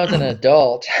is now as an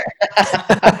adult.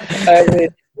 I mean,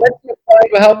 once you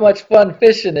find how much fun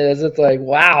fishing is, it's like,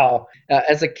 wow.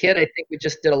 As a kid, I think we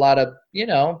just did a lot of,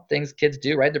 things kids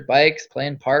do, ride their bikes, play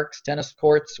in parks, tennis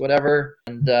courts, whatever,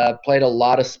 and played a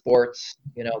lot of sports,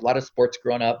 a lot of sports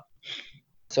growing up.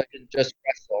 So I didn't just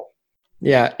wrestle.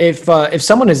 Yeah. If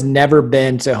someone has never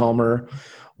been to Homer,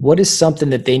 what is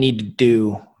something that they need to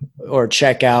do or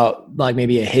check out, like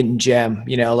maybe a hidden gem,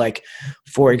 like,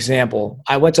 for example,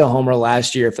 I went to Homer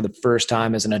last year for the first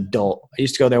time as an adult. I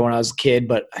used to go there when I was a kid,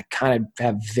 but I kind of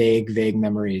have vague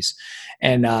memories.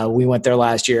 And we went there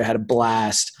last year, had a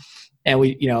blast. And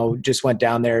we, just went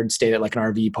down there and stayed at like an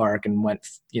RV park and went,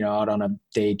 out on a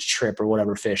day trip or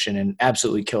whatever fishing, and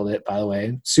absolutely killed it, by the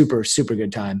way. Super, super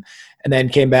good time. And then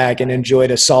came back and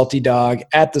enjoyed a salty dog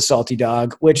at the Salty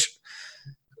Dog, which,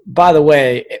 by the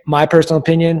way, my personal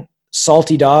opinion,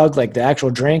 salty dog, like the actual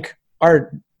drink,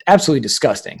 are absolutely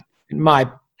disgusting.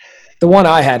 The one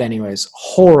I had anyways,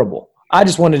 horrible. I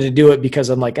just wanted to do it because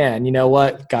I'm like, and you know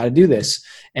what, got to do this.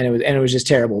 And it was just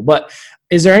terrible. But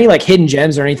is there any like hidden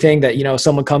gems or anything that,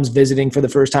 someone comes visiting for the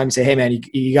first time and say, hey man,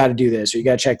 you got to do this, or you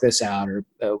got to check this out, or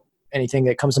anything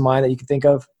that comes to mind that you can think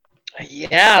of?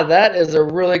 Yeah, that is a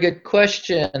really good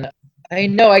question. I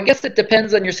know. I guess it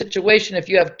depends on your situation. If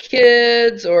you have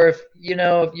kids, or if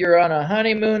you're on a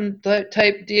honeymoon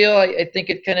type deal, I think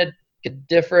it kind of could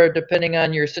differ depending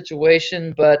on your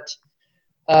situation. But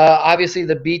obviously,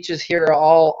 the beaches here are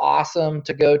all awesome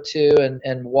to go to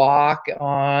and walk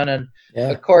on, and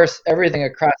of course, everything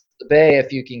across the bay.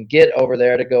 If you can get over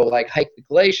there to go like hike the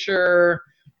glacier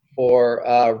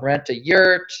or rent a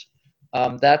yurt,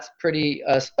 that's pretty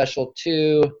special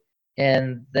too.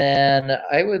 And then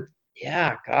I would.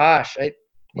 Yeah, gosh.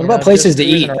 What about places to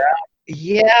eat?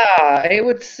 Yeah, I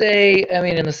would say,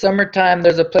 in the summertime,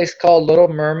 there's a place called Little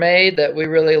Mermaid that we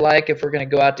really like if we're going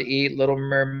to go out to eat. Little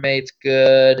Mermaid's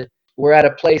good. We're at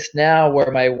a place now where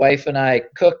my wife and I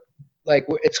cook. Like,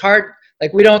 it's hard.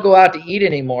 Like, we don't go out to eat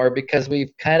anymore because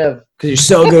we've kind of. Because you're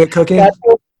so good at cooking?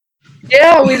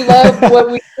 Yeah, we love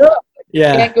what we cook.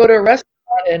 Yeah. You can't go to a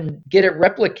restaurant and get it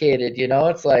replicated,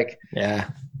 It's like. Yeah.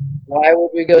 Why would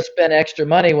we go spend extra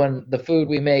money when the food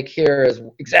we make here is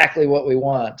exactly what we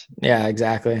want? Yeah,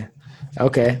 exactly.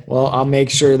 Okay. Well, I'll make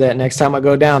sure that next time I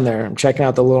go down there, I'm checking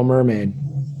out the Little Mermaid.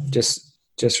 Just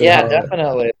for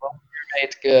definitely. Little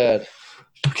Mermaid's good.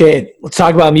 Okay, let's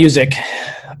talk about music.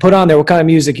 Put on there what kind of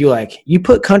music you like. You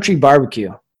put country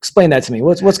barbecue. Explain that to me.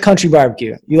 What's country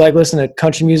barbecue? You like listening to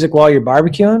country music while you're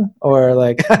barbecuing, or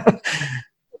like?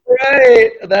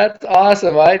 Right, that's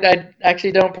awesome. I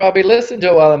actually don't probably listen to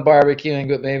it while I'm barbecuing,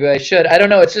 but maybe I should. I don't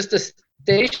know. It's just a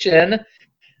station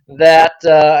that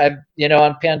I'm,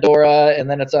 on Pandora, and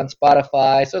then it's on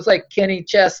Spotify. So it's like Kenny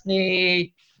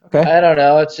Chesney. Okay. I don't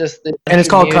know. It's just and it's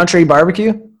called Country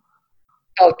Barbecue.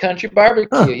 It's called Country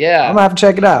Barbecue. Yeah. I'm gonna have to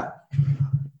check it out.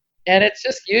 And it's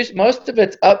just most of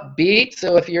it's upbeat.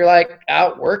 So if you're like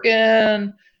out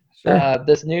working. Sure.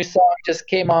 This new song just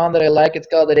came on that I like. It's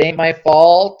called "It Ain't My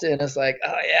Fault," and it's like,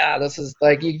 oh yeah, this is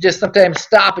like you just sometimes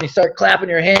stop and you start clapping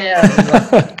your hands.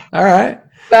 And like, all right.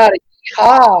 About it,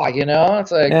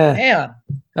 It's like, man.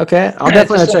 Okay, I'll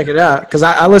definitely check it out because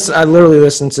I literally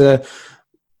listen to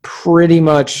pretty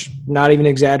much, not even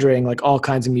exaggerating, like all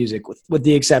kinds of music with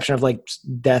the exception of like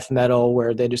death metal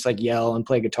where they just like yell and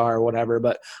play guitar or whatever.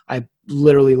 But I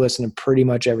literally listen to pretty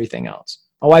much everything else.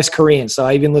 My wife's Korean, so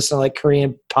I even listen to like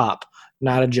Korean pop.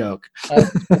 Not a joke.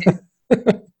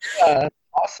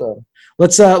 Awesome.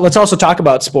 Let's also talk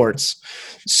about sports.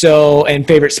 So, and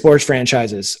favorite sports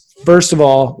franchises. First of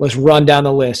all, let's run down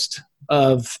the list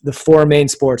of the four main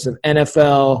sports of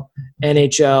NFL,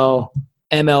 NHL,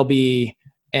 MLB,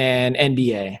 and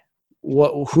NBA.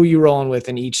 Who you rolling with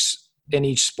in each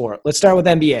sport? Let's start with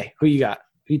NBA. Who you got?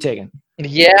 Who you taking?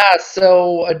 Yeah,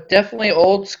 so definitely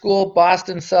old school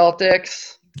Boston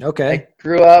Celtics. Okay. I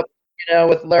grew up,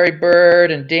 with Larry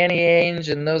Bird and Danny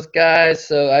Ainge and those guys,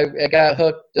 so I got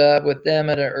hooked with them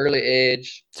at an early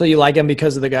age. So you like them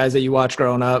because of the guys that you watched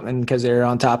growing up and because they were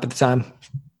on top at the time?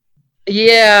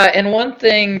 Yeah, and one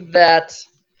thing that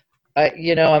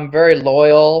I'm very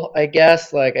loyal, I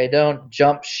guess. Like I don't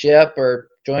jump ship or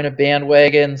join a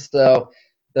bandwagon, so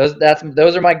those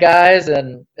are my guys,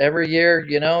 and every year,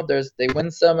 they win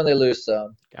some and they lose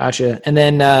some. Gotcha. And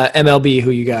then MLB,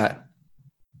 who you got?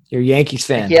 You're a Yankees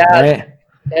fan, yeah,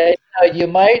 right? You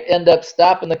might end up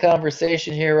stopping the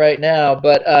conversation here right now,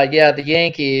 but the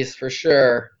Yankees for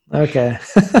sure. Okay.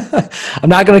 I'm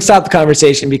not going to stop the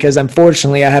conversation because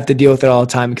unfortunately I have to deal with it all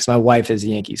the time because my wife is a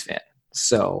Yankees fan.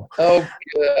 So. Oh,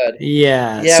 good.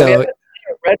 Yeah. Yeah, so, we have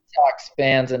Red Sox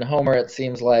fans in Homer, it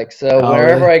seems like. So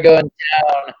wherever really? I go in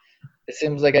town, it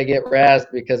seems like I get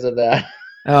razzed because of that.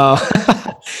 Oh,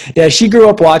 yeah. She grew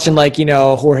up watching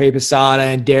Jorge Posada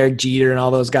and Derek Jeter and all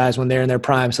those guys when they're in their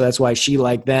prime. So that's why she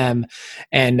liked them.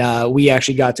 And we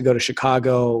actually got to go to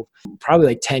Chicago probably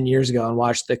like 10 years ago and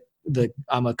watch the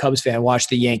I'm a Cubs fan, watched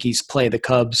the Yankees play the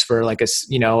Cubs for like a,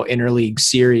 interleague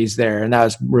series there. And that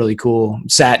was really cool.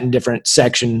 Sat in different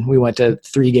section. We went to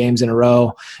 3 games in a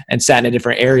row and sat in a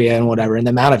different area and whatever. And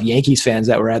the amount of Yankees fans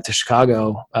that were at the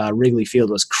Chicago Wrigley Field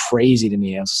was crazy to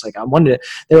me. I was just like, I wondered,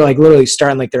 they were like literally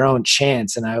starting like their own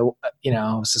chants. And I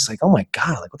was just like, oh my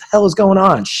God, like what the hell is going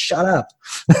on? Shut up.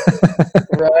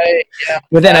 Right. Yeah.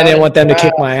 But then I didn't want them to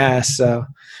kick my ass. So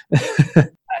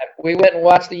we went and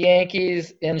watched the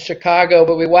Yankees in Chicago,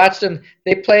 but we watched them.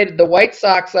 They played the White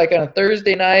Sox like on a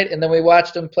Thursday night, and then we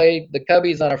watched them play the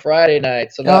Cubbies on a Friday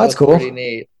night. So that was cool. Pretty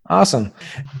neat. Awesome.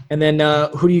 And then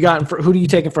who do you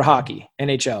taking for hockey?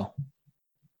 NHL?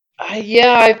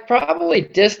 I've probably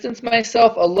distanced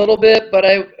myself a little bit, but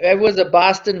I was a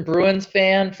Boston Bruins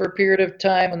fan for a period of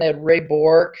time when they had Ray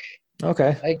Bourque.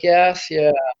 Okay. I guess,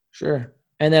 yeah. Sure.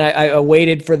 And then I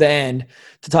waited for the end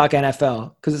to talk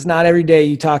NFL because it's not every day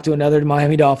you talk to another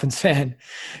Miami Dolphins fan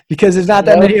because there's not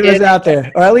that many of us out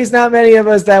there, or at least not many of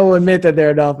us that will admit that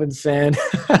they're a Dolphins fan.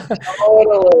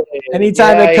 Totally.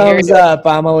 Anytime it comes up,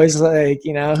 I'm always like,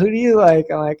 who do you like?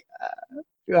 I'm like,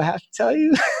 do I have to tell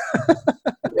you?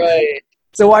 Right.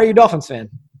 So why are you a Dolphins fan?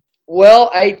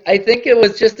 Well, I think it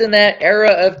was just in that era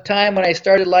of time when I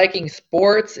started liking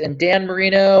sports, and Dan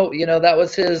Marino, that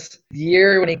was his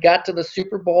year when he got to the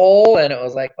Super Bowl, and it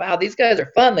was like, wow, these guys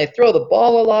are fun. They throw the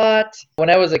ball a lot. When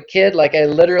I was a kid, like I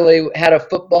literally had a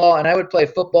football, and I would play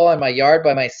football in my yard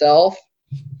by myself,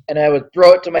 and I would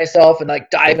throw it to myself and like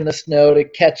dive in the snow to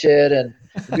catch it, and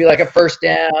it'd be like a first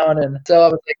down. And so I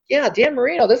was like, yeah, Dan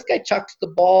Marino, this guy chucks the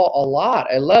ball a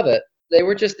lot. I love it. They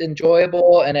were just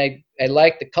enjoyable, and I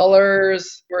liked the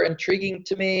colors, were intriguing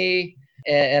to me.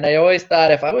 And I always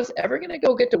thought if I was ever going to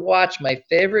go get to watch my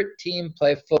favorite team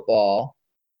play football,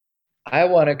 I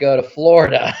want to go to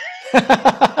Florida.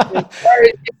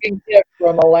 Sorry, taking gift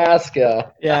from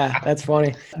Alaska. Yeah, that's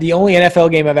funny. The only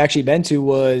NFL game I've actually been to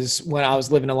was when I was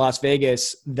living in Las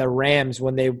Vegas. The Rams,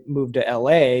 when they moved to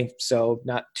LA, so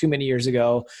not too many years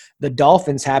ago, the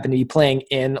Dolphins happened to be playing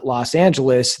in Los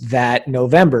Angeles that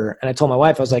November. And I told my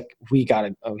wife, I was like, we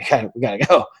gotta go.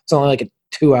 It's only like a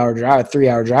 2-hour drive,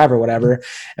 3-hour drive or whatever.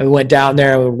 And we went down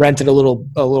there, we rented a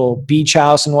little beach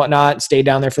house and whatnot, stayed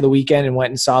down there for the weekend and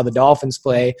went and saw the Dolphins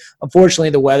play. Unfortunately,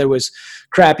 the weather was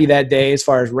crappy that day as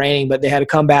far as raining, but they had a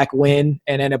comeback win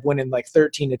and end up winning like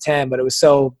 13-10. But it was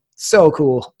so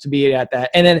cool to be at that.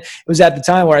 And then it was at the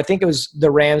time where I think it was the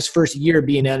Rams' first year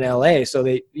being in LA. So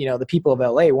they, the people of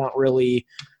LA weren't really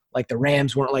like the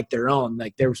Rams weren't like their own.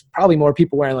 Like there was probably more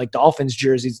people wearing like Dolphins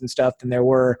jerseys and stuff than there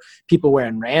were people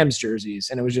wearing Rams jerseys.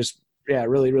 And it was just,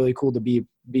 really, really cool to be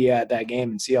at that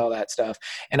game and see all that stuff.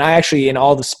 And I actually, in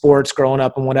all the sports growing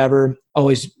up and whatever,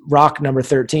 always rock number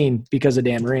 13 because of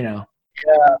Dan Marino.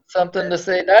 Yeah, something to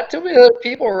say. Not too many other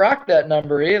people rock that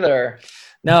number either.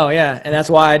 No, yeah, and that's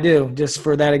why I do, just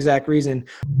for that exact reason.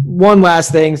 One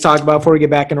last thing to talk about before we get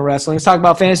back into wrestling. Let's talk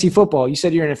about fantasy football. You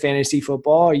said you're into fantasy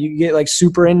football. You get like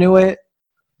super into it?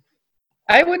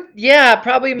 I would,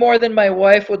 probably more than my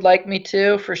wife would like me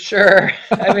to, for sure.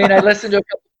 I mean, I listen to a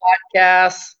couple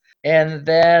podcasts, and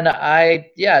then I,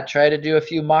 try to do a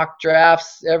few mock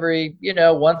drafts every,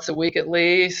 once a week at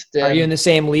least. And, are you in the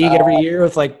same league every year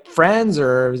with like friends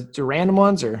or random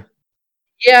ones or?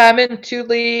 Yeah, I'm in 2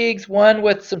 leagues, one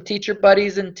with some teacher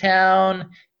buddies in town,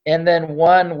 and then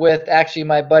one with actually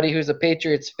my buddy who's a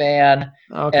Patriots fan,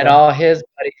 and all his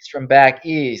buddies from back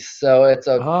east. So it's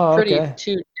a pretty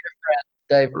 2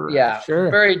 different,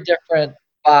 sure. Very different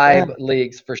vibe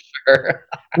leagues for sure.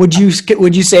 Would you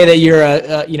say that you're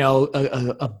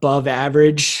a above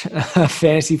average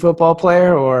fantasy football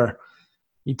player, or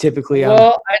you typically?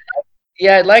 Well,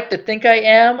 I'd like to think I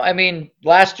am. I mean,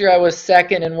 last year I was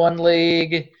second in one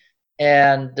league,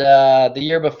 and the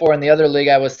year before in the other league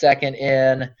I was second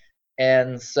in,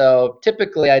 and so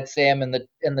typically I'd say I'm in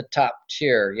the top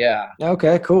tier. Yeah.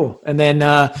 Okay, cool. And then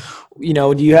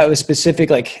do you have a specific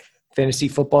like fantasy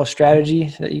football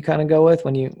strategy that you kind of go with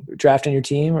when you drafting your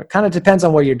team? It kind of depends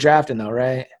on where you're drafting, though,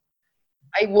 right?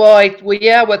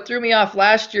 What threw me off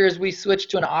last year is we switched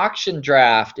to an auction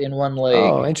draft in one league.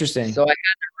 Oh, interesting. So I had to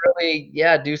really,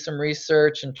 do some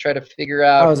research and try to figure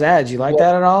out. How was that? Did you like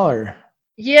that at all, or?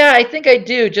 Yeah, I think I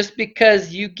do, just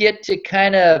because you get to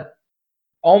kind of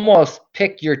almost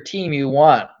pick your team you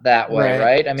want that way,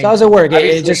 right? I mean, so how does it work?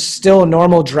 It's just still a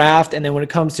normal draft, and then when it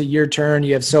comes to your turn,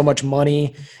 you have so much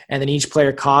money, and then each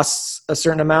player costs a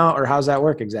certain amount, or how does that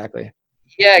work exactly?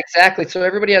 Yeah, exactly. So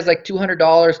everybody has like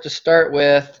 $200 to start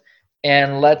with,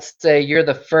 and let's say you're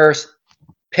the first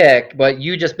pick, but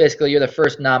you're the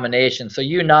first nomination. So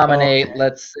you nominate,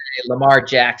 let's say, Lamar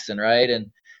Jackson, right?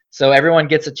 And So everyone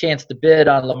gets a chance to bid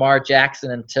on Lamar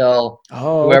Jackson until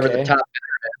whoever the okay. top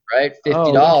bidder is, right? Oh,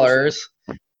 interesting.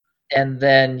 $50. And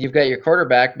then you've got your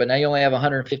quarterback, but now you only have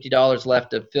 $150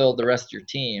 left to fill the rest of your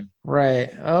team.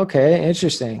 Right. Okay.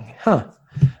 Interesting. Huh.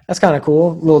 That's kind of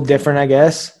cool. A little different, I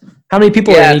guess. How many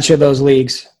people are in each of those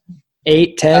leagues?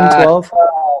 8, 10, 12?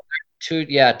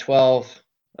 12. 12.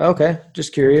 Okay.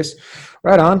 Just curious.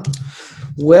 Right on.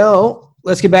 Well,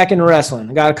 let's get back into wrestling.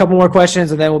 I got a couple more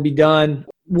questions and then we'll be done.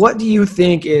 What do you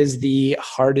think is the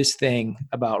hardest thing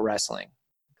about wrestling?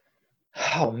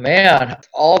 Oh man,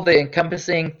 all the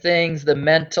encompassing things, the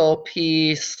mental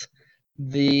piece,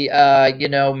 the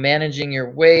managing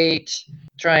your weight,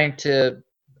 trying to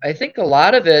I think a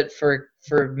lot of it for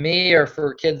me or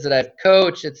for kids that I've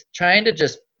coached, it's trying to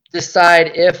just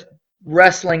decide if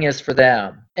wrestling is for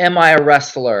them. Am I a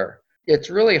wrestler? It's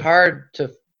really hard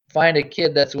to find a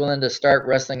kid that's willing to start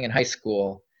wrestling in high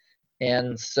school.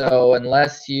 And so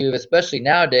unless you, especially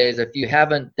nowadays, if you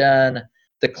haven't done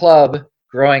the club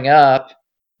growing up,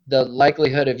 the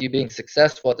likelihood of you being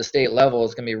successful at the state level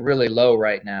is going to be really low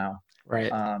right now.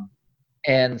 Right.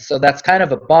 And so that's kind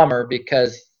of a bummer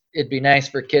because it'd be nice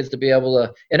for kids to be able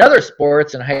to, in other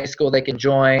sports in high school, they can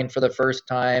join for the first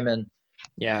time. And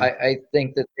Yeah. I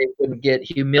think that they wouldn't get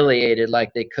humiliated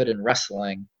like they could in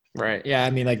wrestling. Right. Yeah. I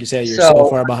mean, like you said, you're so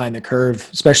far behind the curve,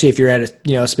 especially if you're at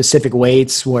specific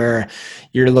weights where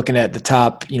you're looking at the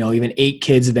top, even 8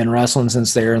 kids have been wrestling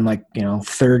since they're in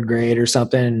 3rd grade or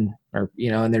something, or,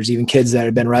 and there's even kids that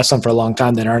have been wrestling for a long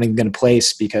time that aren't even going to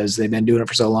place because they've been doing it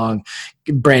for so long.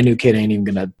 Brand new kid ain't even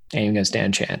gonna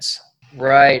stand a chance.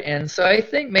 Right. And so I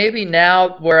think maybe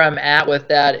now where I'm at with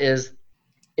that is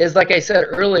like I said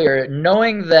earlier,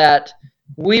 knowing that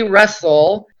we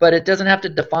wrestle, but it doesn't have to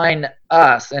define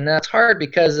us. And that's hard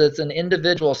because it's an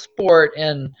individual sport.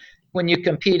 And when you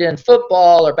compete in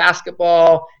football or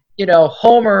basketball,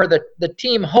 Homer, the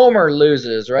team Homer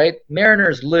loses, right?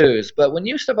 Mariners lose. But when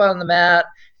you step on the mat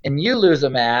and you lose a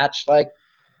match, like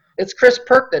it's Chris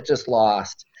Perk that just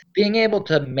lost. Being able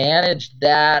to manage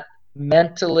that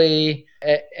mentally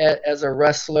as a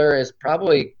wrestler is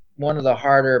probably one of the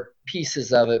harder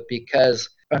pieces of it because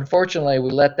unfortunately we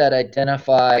let that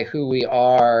identify who we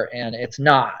are, and it's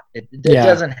not. It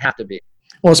doesn't have to be.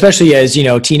 Well, especially as,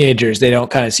 teenagers, they don't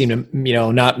kind of seem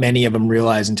to, not many of them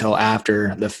realize until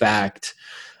after the fact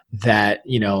that,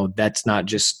 that's not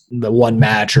just the one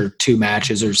match or 2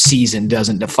 matches or season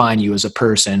doesn't define you as a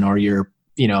person or your,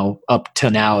 up to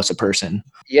now as a person.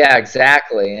 Yeah,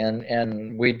 exactly.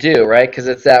 And we do, right? Because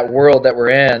it's that world that we're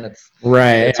in.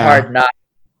 It's hard not.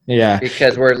 Yeah.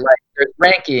 Because we're there's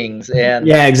rankings and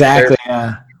yeah, exactly.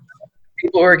 Yeah.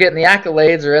 People who are getting the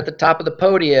accolades are at the top of the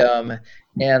podium,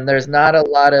 and there's not a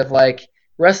lot of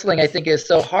wrestling. I think is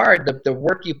so hard. The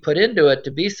work you put into it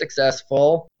to be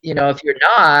successful. If you're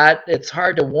not, it's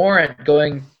hard to warrant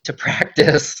going to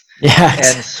practice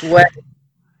and sweat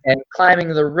and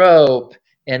climbing the rope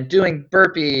and doing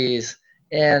burpees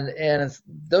and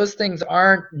those things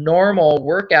aren't normal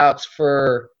workouts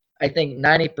for I think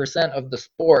 90% of the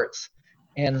sports.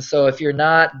 And so if you're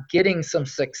not getting some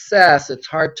success, it's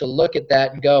hard to look at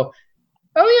that and go,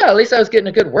 oh yeah, at least I was getting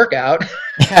a good workout.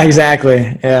 Yeah,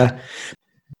 exactly. Yeah.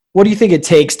 What do you think it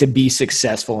takes to be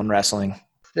successful in wrestling?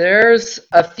 There's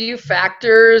a few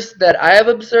factors that I have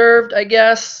observed, I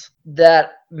guess,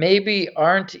 that maybe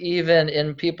aren't even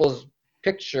in people's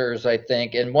pictures, I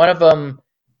think. And one of them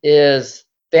is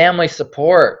family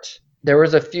support. There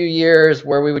was a few years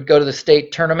where we would go to the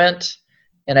state tournament,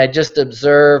 and I just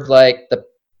observed the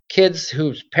kids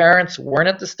whose parents weren't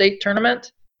at the state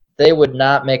tournament, they would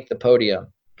not make the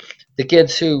podium. The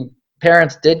kids whose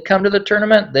parents did come to the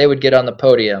tournament, they would get on the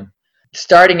podium.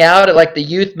 Starting out at the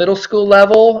youth middle school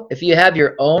level, if you have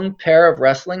your own pair of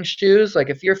wrestling shoes,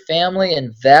 if your family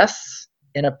invests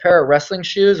in a pair of wrestling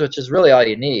shoes, which is really all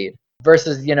you need,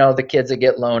 versus, the kids that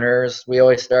get loaners. We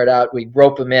always start out, we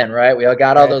rope them in, right? We all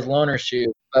got all those loaner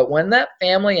shoes. But when that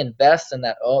family invests in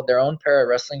their own pair of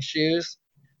wrestling shoes,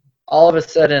 all of a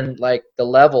sudden, the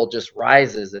level just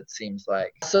rises, it seems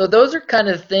like. So those are kind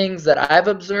of things that I've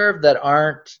observed that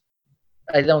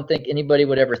I don't think anybody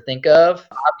would ever think of.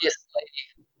 Obviously,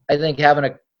 I think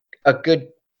having a good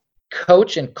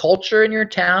coach and culture in your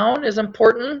town is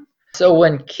important. So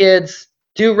when kids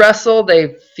do wrestle,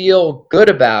 they feel good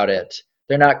about it.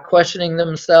 They're not questioning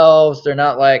themselves. They're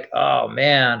not like, oh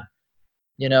man,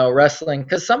 wrestling,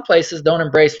 because some places don't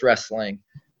embrace wrestling.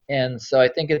 And so I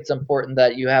think it's important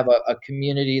that you have a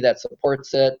community that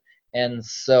supports it. And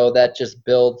so that just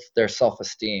builds their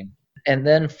self-esteem. And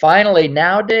then finally,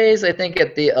 nowadays, I think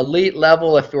at the elite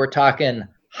level, if we're talking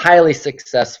highly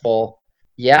successful,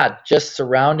 just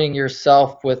surrounding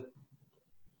yourself with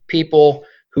people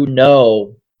who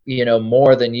know,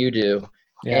 more than you do.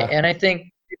 Yeah. And I think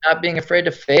not being afraid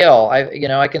to fail.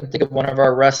 I can think of one of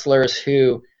our wrestlers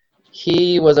who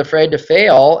he was afraid to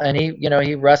fail, and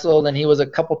he wrestled and he was a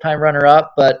couple time runner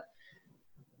up, but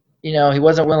he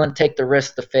wasn't willing to take the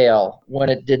risk to fail when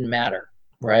it didn't matter,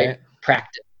 right?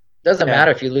 Practice. Doesn't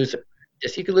matter if you lose a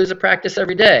practice. You could lose a practice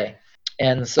every day.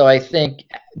 And so I think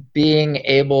being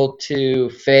able to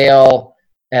fail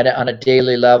on a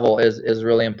daily level is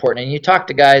really important. And you talk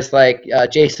to guys like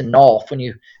Jason Nolf,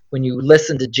 when you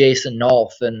listen to Jason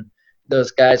Nolf and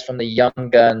those guys from the Young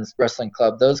Guns Wrestling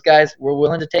Club, those guys were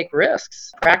willing to take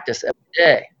risks, practice every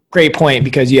day. Great point,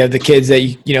 because you have the kids that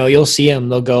you'll see them.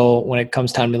 They'll go when it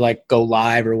comes time to like go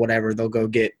live or whatever. They'll go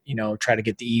get try to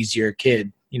get the easier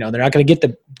kid. They're not going to get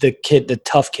the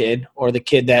tough kid, or the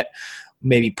kid that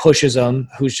maybe pushes them,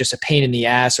 who's just a pain in the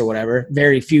ass or whatever.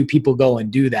 Very few people go and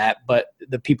do that, but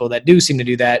the people that do seem to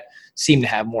do that seem to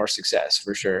have more success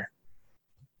for sure.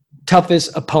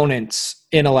 Toughest opponents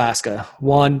in Alaska?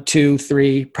 1, 2,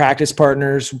 3 practice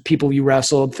partners, people you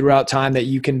wrestled throughout time that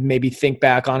you can maybe think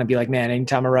back on and be like, man,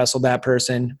 anytime I wrestled that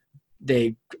person,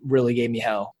 they really gave me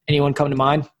hell. Anyone come to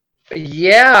mind?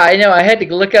 Yeah, I know. I had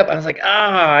to look up. I was like,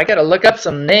 I got to look up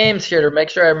some names here to make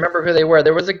sure I remember who they were.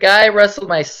 There was a guy who wrestled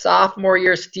my sophomore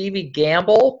year, Stevie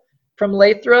Gamble from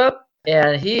Lathrop,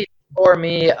 and he tore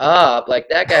me up. Like,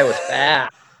 that guy was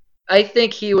fast. I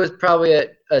think he was probably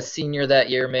a senior that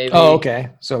year, maybe. Oh, okay.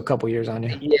 So a couple years on you.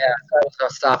 Yeah, so I was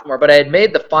a sophomore. But I had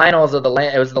made the finals of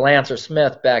it was the Lancer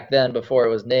Smith back then before it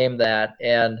was named that.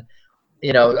 And,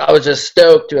 I was just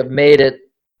stoked to have made it,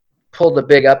 pulled the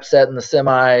big upset in the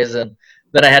semis, and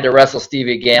then I had to wrestle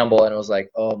Stevie Gamble, and it was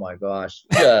like, oh my gosh,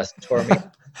 just tore me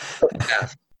so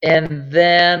fast. And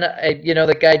then,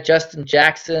 the guy Justin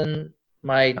Jackson,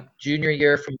 my junior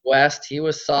year from West, he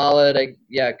was solid.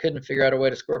 I couldn't figure out a way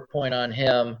to score a point on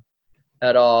him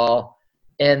at all.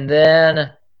 And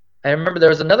then I remember there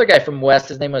was another guy from West.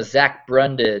 His name was Zach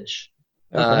Brundage,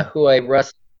 who I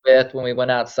wrestled with when we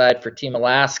went outside for Team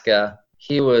Alaska.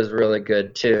 He was really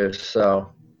good too. So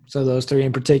those 3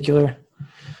 in particular?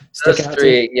 Those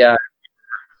 3, yeah,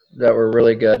 that were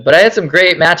really good. But I had some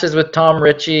great matches with Tom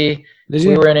Ritchie. Did you?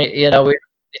 We were in we were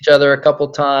each other a couple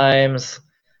times,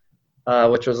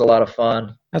 which was a lot of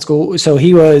fun. That's cool. So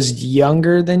he was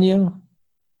younger than you?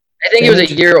 I think he was a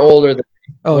year older than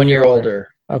me. Oh, 1 year older.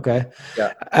 Okay.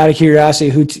 Yeah. Out of curiosity,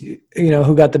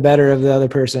 who got the better of the other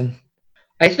person?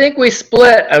 I think we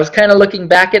split. I was kind of looking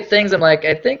back at things. I'm like,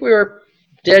 I think we were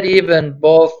dead even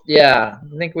both. Yeah,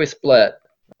 I think we split.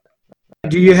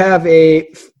 Do you have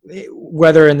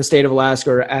whether in the state of Alaska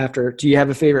or after, do you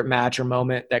have a favorite match or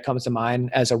moment that comes to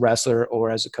mind as a wrestler or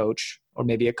as a coach, or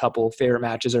maybe a couple favorite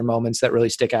matches or moments that really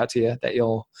stick out to you that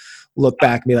you'll look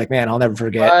back and be like, man, I'll never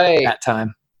forget that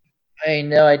time? I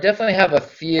know. I definitely have a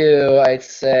few, I'd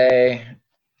say.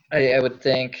 I would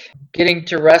think getting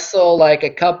to wrestle like a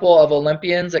couple of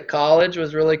Olympians at college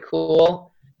was really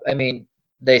cool. I mean,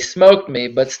 they smoked me,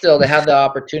 but still they had the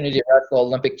opportunity to wrestle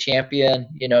Olympic champion,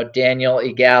 Daniel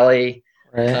Igali.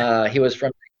 Right. He was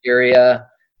from Nigeria,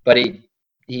 but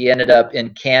he ended up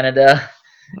in Canada.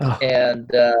 Oh. And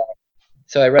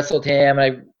so I wrestled him.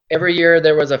 Every year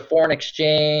there was a foreign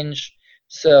exchange.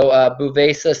 So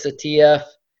Buvesa Satiev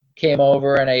came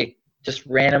over, and I just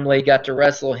randomly got to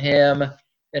wrestle him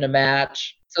in a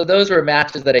match. So those were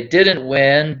matches that I didn't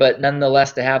win, but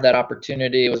nonetheless to have that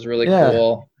opportunity was really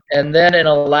cool. And then in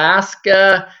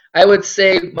Alaska, I would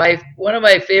say one of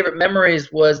my favorite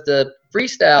memories was the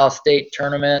freestyle state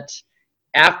tournament.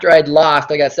 After I'd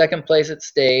lost, I got second place at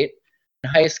state in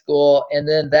high school. And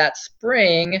then that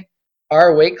spring,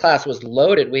 our weight class was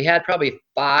loaded. We had probably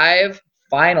 5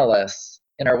 finalists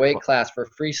in our weight class for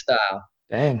freestyle.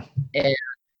 Dang. And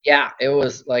yeah, it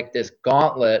was like this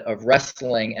gauntlet of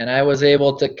wrestling, and I was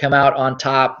able to come out on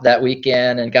top that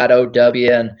weekend and got OW.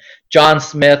 And John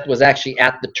Smith was actually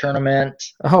at the tournament.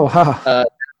 Oh, wow.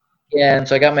 And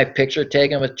so I got my picture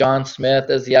taken with John Smith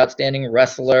as the outstanding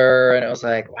wrestler, and it was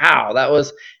like, wow, that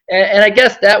was. And I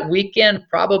guess that weekend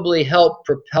probably helped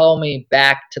propel me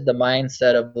back to the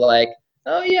mindset of like,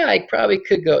 oh yeah, I probably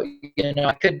could go.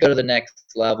 I could go to the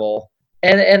next level.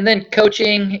 And then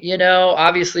coaching,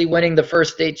 obviously winning the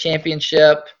first state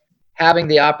championship, having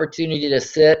the opportunity to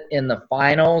sit in the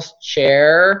finals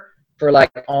chair for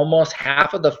like almost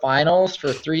half of the finals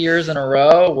for 3 years in a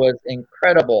row was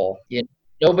incredible.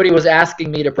 Nobody was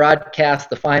asking me to broadcast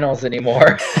the finals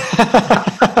anymore.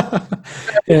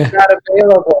 Yeah. Not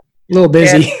available. A little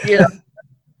busy. And,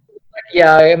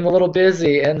 yeah, I am a little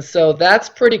busy, and so that's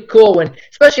pretty cool.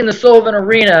 Especially in the Sullivan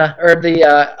Arena or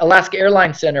the Alaska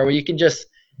Airlines Center, where you just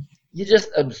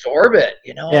absorb it.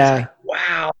 Yeah. It's like,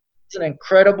 wow, It's an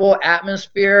incredible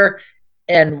atmosphere,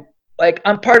 and like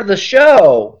I'm part of the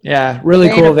show. Yeah, really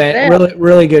Main cool event. event.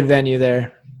 Really good venue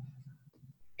there.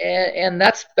 And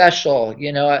that's special.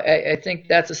 I think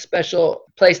that's a special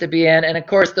place to be in. And of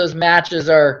course, those matches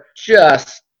are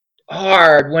just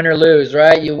hard, win or lose,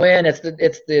 right? You win,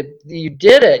 you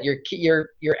did it.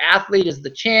 Your athlete is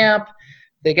the champ.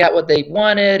 They got what they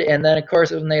wanted, and then of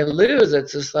course when they lose,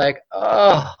 it's just like,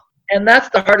 oh. And that's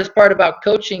the hardest part about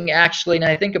coaching, actually. And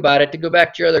I think about it, to go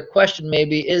back to your other question,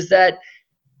 maybe, is that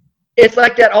it's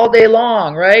like that all day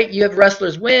long, right? You have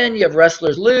wrestlers win, you have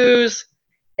wrestlers lose,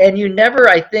 and you never,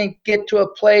 I think, get to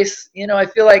a place. I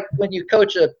feel like when you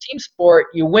coach a team sport,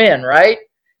 you win, right?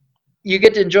 You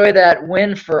get to enjoy that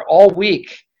win for all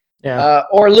week, Yeah.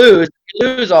 or lose. You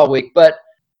lose all week. But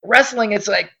wrestling, it's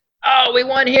like, oh, we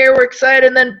won here, we're excited,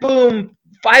 and then boom,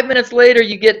 5 minutes later,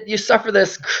 you suffer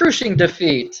this crushing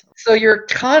defeat. So you're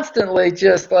constantly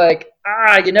just like,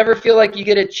 you never feel like you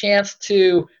get a chance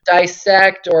to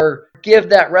dissect or give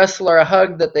that wrestler a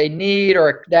hug that they need,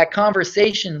 or that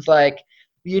conversation's like,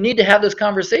 you need to have those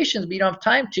conversations, but you don't have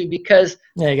time to, because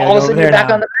Yeah, you all gotta of a go over sudden there you're back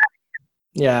now. on the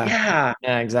Yeah. yeah.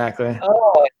 Yeah, exactly.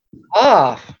 Oh, it's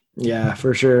off. Yeah,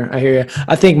 for sure. I hear you.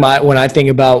 I think when I think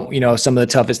about, some of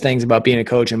the toughest things about being a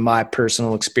coach in my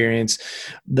personal experience,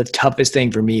 the toughest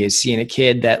thing for me is seeing a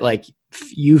kid that like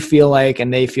you feel like,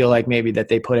 and they feel like maybe that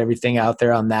they put everything out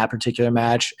there on that particular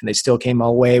match and they still came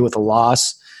away with a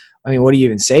loss. I mean, what do you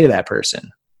even say to that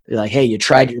person? You're like, hey, you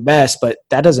tried your best, but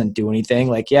that doesn't do anything.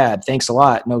 Like, yeah, thanks a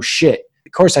lot. No shit.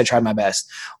 Of course I tried my best.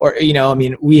 Or,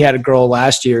 we had a girl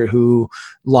last year who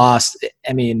lost.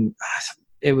 I mean,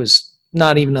 it was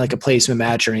not even like a placement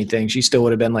match or anything. She still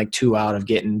would have been like 2 out of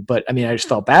getting, but I mean, I just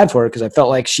felt bad for her because I felt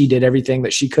like she did everything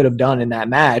that she could have done in that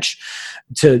match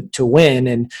to win.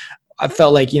 And I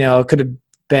felt like, it could have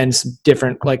been some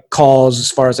different like calls as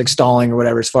far as like stalling or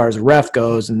whatever, as far as a ref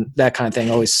goes, and that kind of thing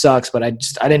always sucks. But I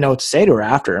didn't know what to say to her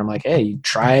after. I'm like, hey, you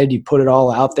tried, you put it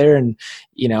all out there, and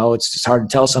it's just hard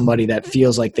to tell somebody that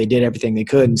feels like they did everything they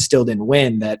could and still didn't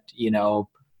win that,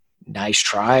 nice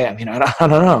try. I mean, I don't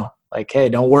know. Like, hey,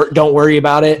 don't worry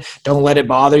about it. Don't let it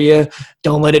bother you.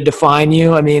 Don't let it define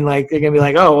you. I mean, like, they're going to be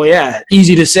like, oh, well, yeah,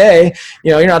 easy to say.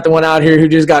 You're not the one out here who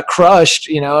just got crushed,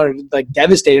 or like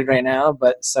devastated right now.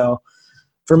 But so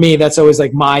for me, that's always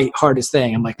like my hardest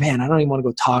thing. I'm like, man, I don't even want to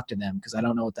go talk to them because I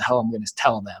don't know what the hell I'm going to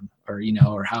tell them, or,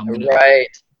 or how I'm going to. Right.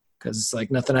 Because it's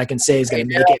like nothing I can say is going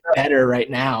to make it better right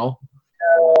now.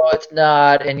 No, it's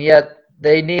not. And yet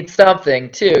they need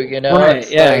something too, Right. It's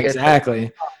Yeah, like,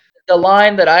 exactly. the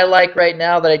line that I like right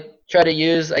now that I try to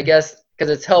use, I guess, because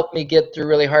it's helped me get through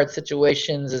really hard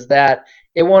situations, is that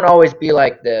it won't always be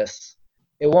like this.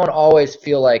 It won't always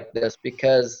feel like this,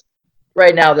 because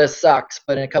right now this sucks,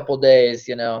 but in a couple days,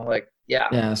 like, yeah.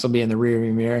 Yeah, this will be in the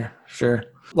rearview mirror. Sure.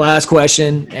 Last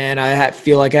question, and I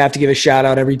feel like I have to give a shout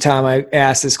out every time I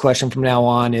ask this question from now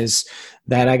on, is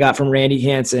that I got from Randy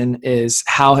Hansen, is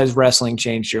how has wrestling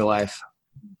changed your life?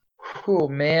 Oh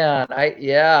man,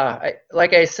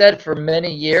 like I said, for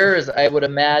many years, I would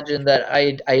imagine that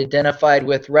I identified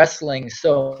with wrestling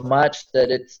so much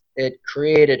that it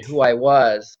created who I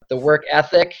was. The work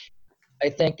ethic, I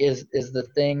think, is the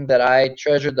thing that I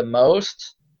treasure the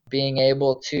most. Being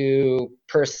able to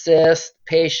persist,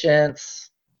 patience.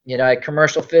 I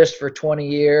commercial fished for 20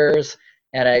 years,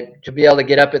 and to be able to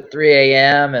get up at 3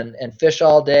 a.m. and fish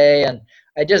all day, and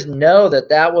I just know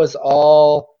that was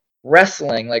all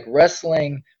wrestling. Like,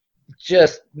 wrestling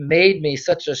just made me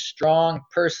such a strong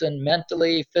person,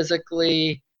 mentally,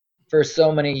 physically, for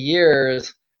so many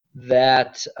years,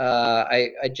 that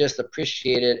I just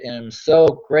appreciate it, and I'm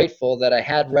so grateful that I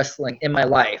had wrestling in my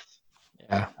life.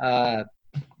 Yeah.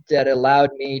 That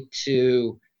allowed me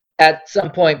to, at some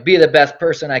point, be the best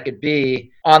person I could be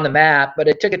on the mat, but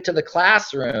it took it to the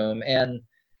classroom. And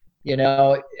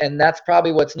and that's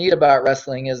probably what's neat about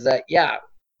wrestling, is that, yeah,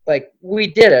 like, we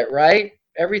did it, right?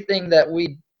 Everything that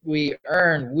we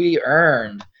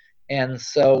earned, and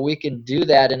so we can do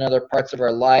that in other parts of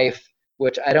our life,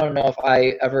 which I don't know if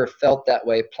I ever felt that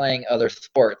way playing other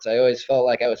sports. I always felt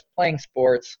like I was playing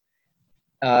sports,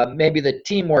 maybe the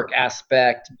teamwork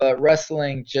aspect, but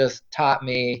wrestling just taught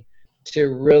me to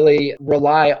really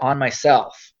rely on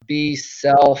myself, be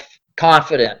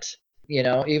self-confident.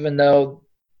 Even though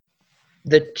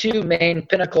the two main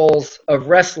pinnacles of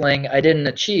wrestling I didn't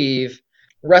achieve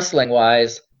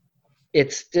wrestling-wise,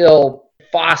 it still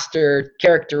fostered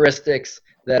characteristics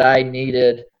that I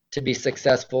needed to be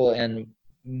successful in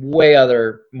way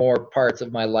other more parts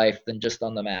of my life than just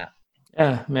on the mat.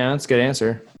 Yeah, man, that's a good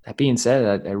answer. That being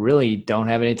said, I really don't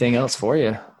have anything else for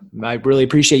you. I really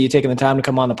appreciate you taking the time to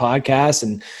come on the podcast,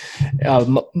 and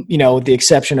with the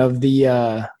exception of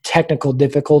the technical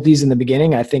difficulties in the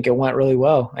beginning, I think it went really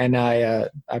well, and I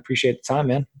appreciate the time,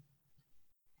 man.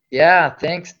 Yeah,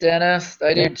 thanks, Dennis.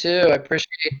 I do too. I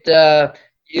appreciate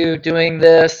you doing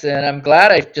this, and I'm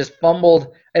glad I just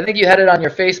fumbled. I think you had it on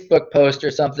your Facebook post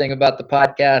or something about the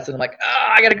podcast, and I'm like,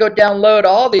 I got to go download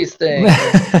all these things.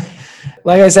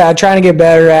 Like I said, I'm trying to get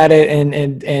better at it,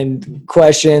 and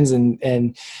questions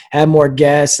and have more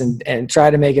guests and try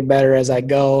to make it better as I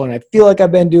go. And I feel like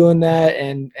I've been doing that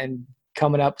and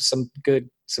coming up with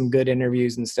some good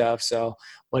interviews and stuff. So,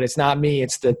 but it's not me.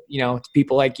 It's it's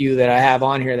people like you that I have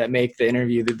on here that make the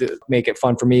interview, that make it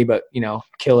fun for me, but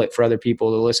kill it for other people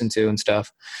to listen to and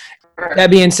stuff. That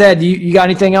being said, you got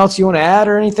anything else you want to add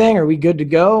or anything? Are we good to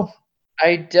go?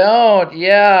 I don't.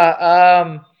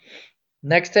 Yeah.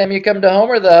 Next time you come to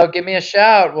Homer, though, give me a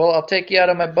shout. Well, I'll take you out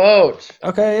on my boat.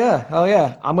 Okay, yeah. Oh,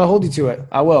 yeah. I'm going to hold you to it.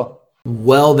 I will.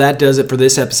 Well, that does it for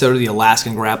this episode of the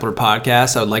Alaskan Grappler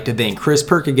Podcast. I would like to thank Chris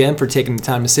Perk again for taking the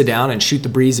time to sit down and shoot the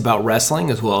breeze about wrestling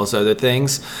as well as other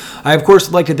things. I, of course,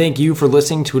 would like to thank you for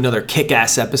listening to another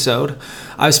kick-ass episode.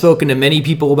 I've spoken to many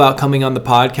people about coming on the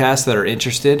podcast that are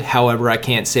interested. However, I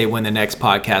can't say when the next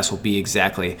podcast will be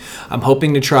exactly. I'm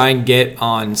hoping to try and get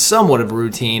on somewhat of a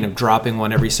routine of dropping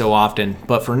one every so often.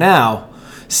 But for now,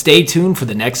 stay tuned for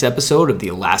the next episode of the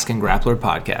Alaskan Grappler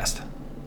Podcast.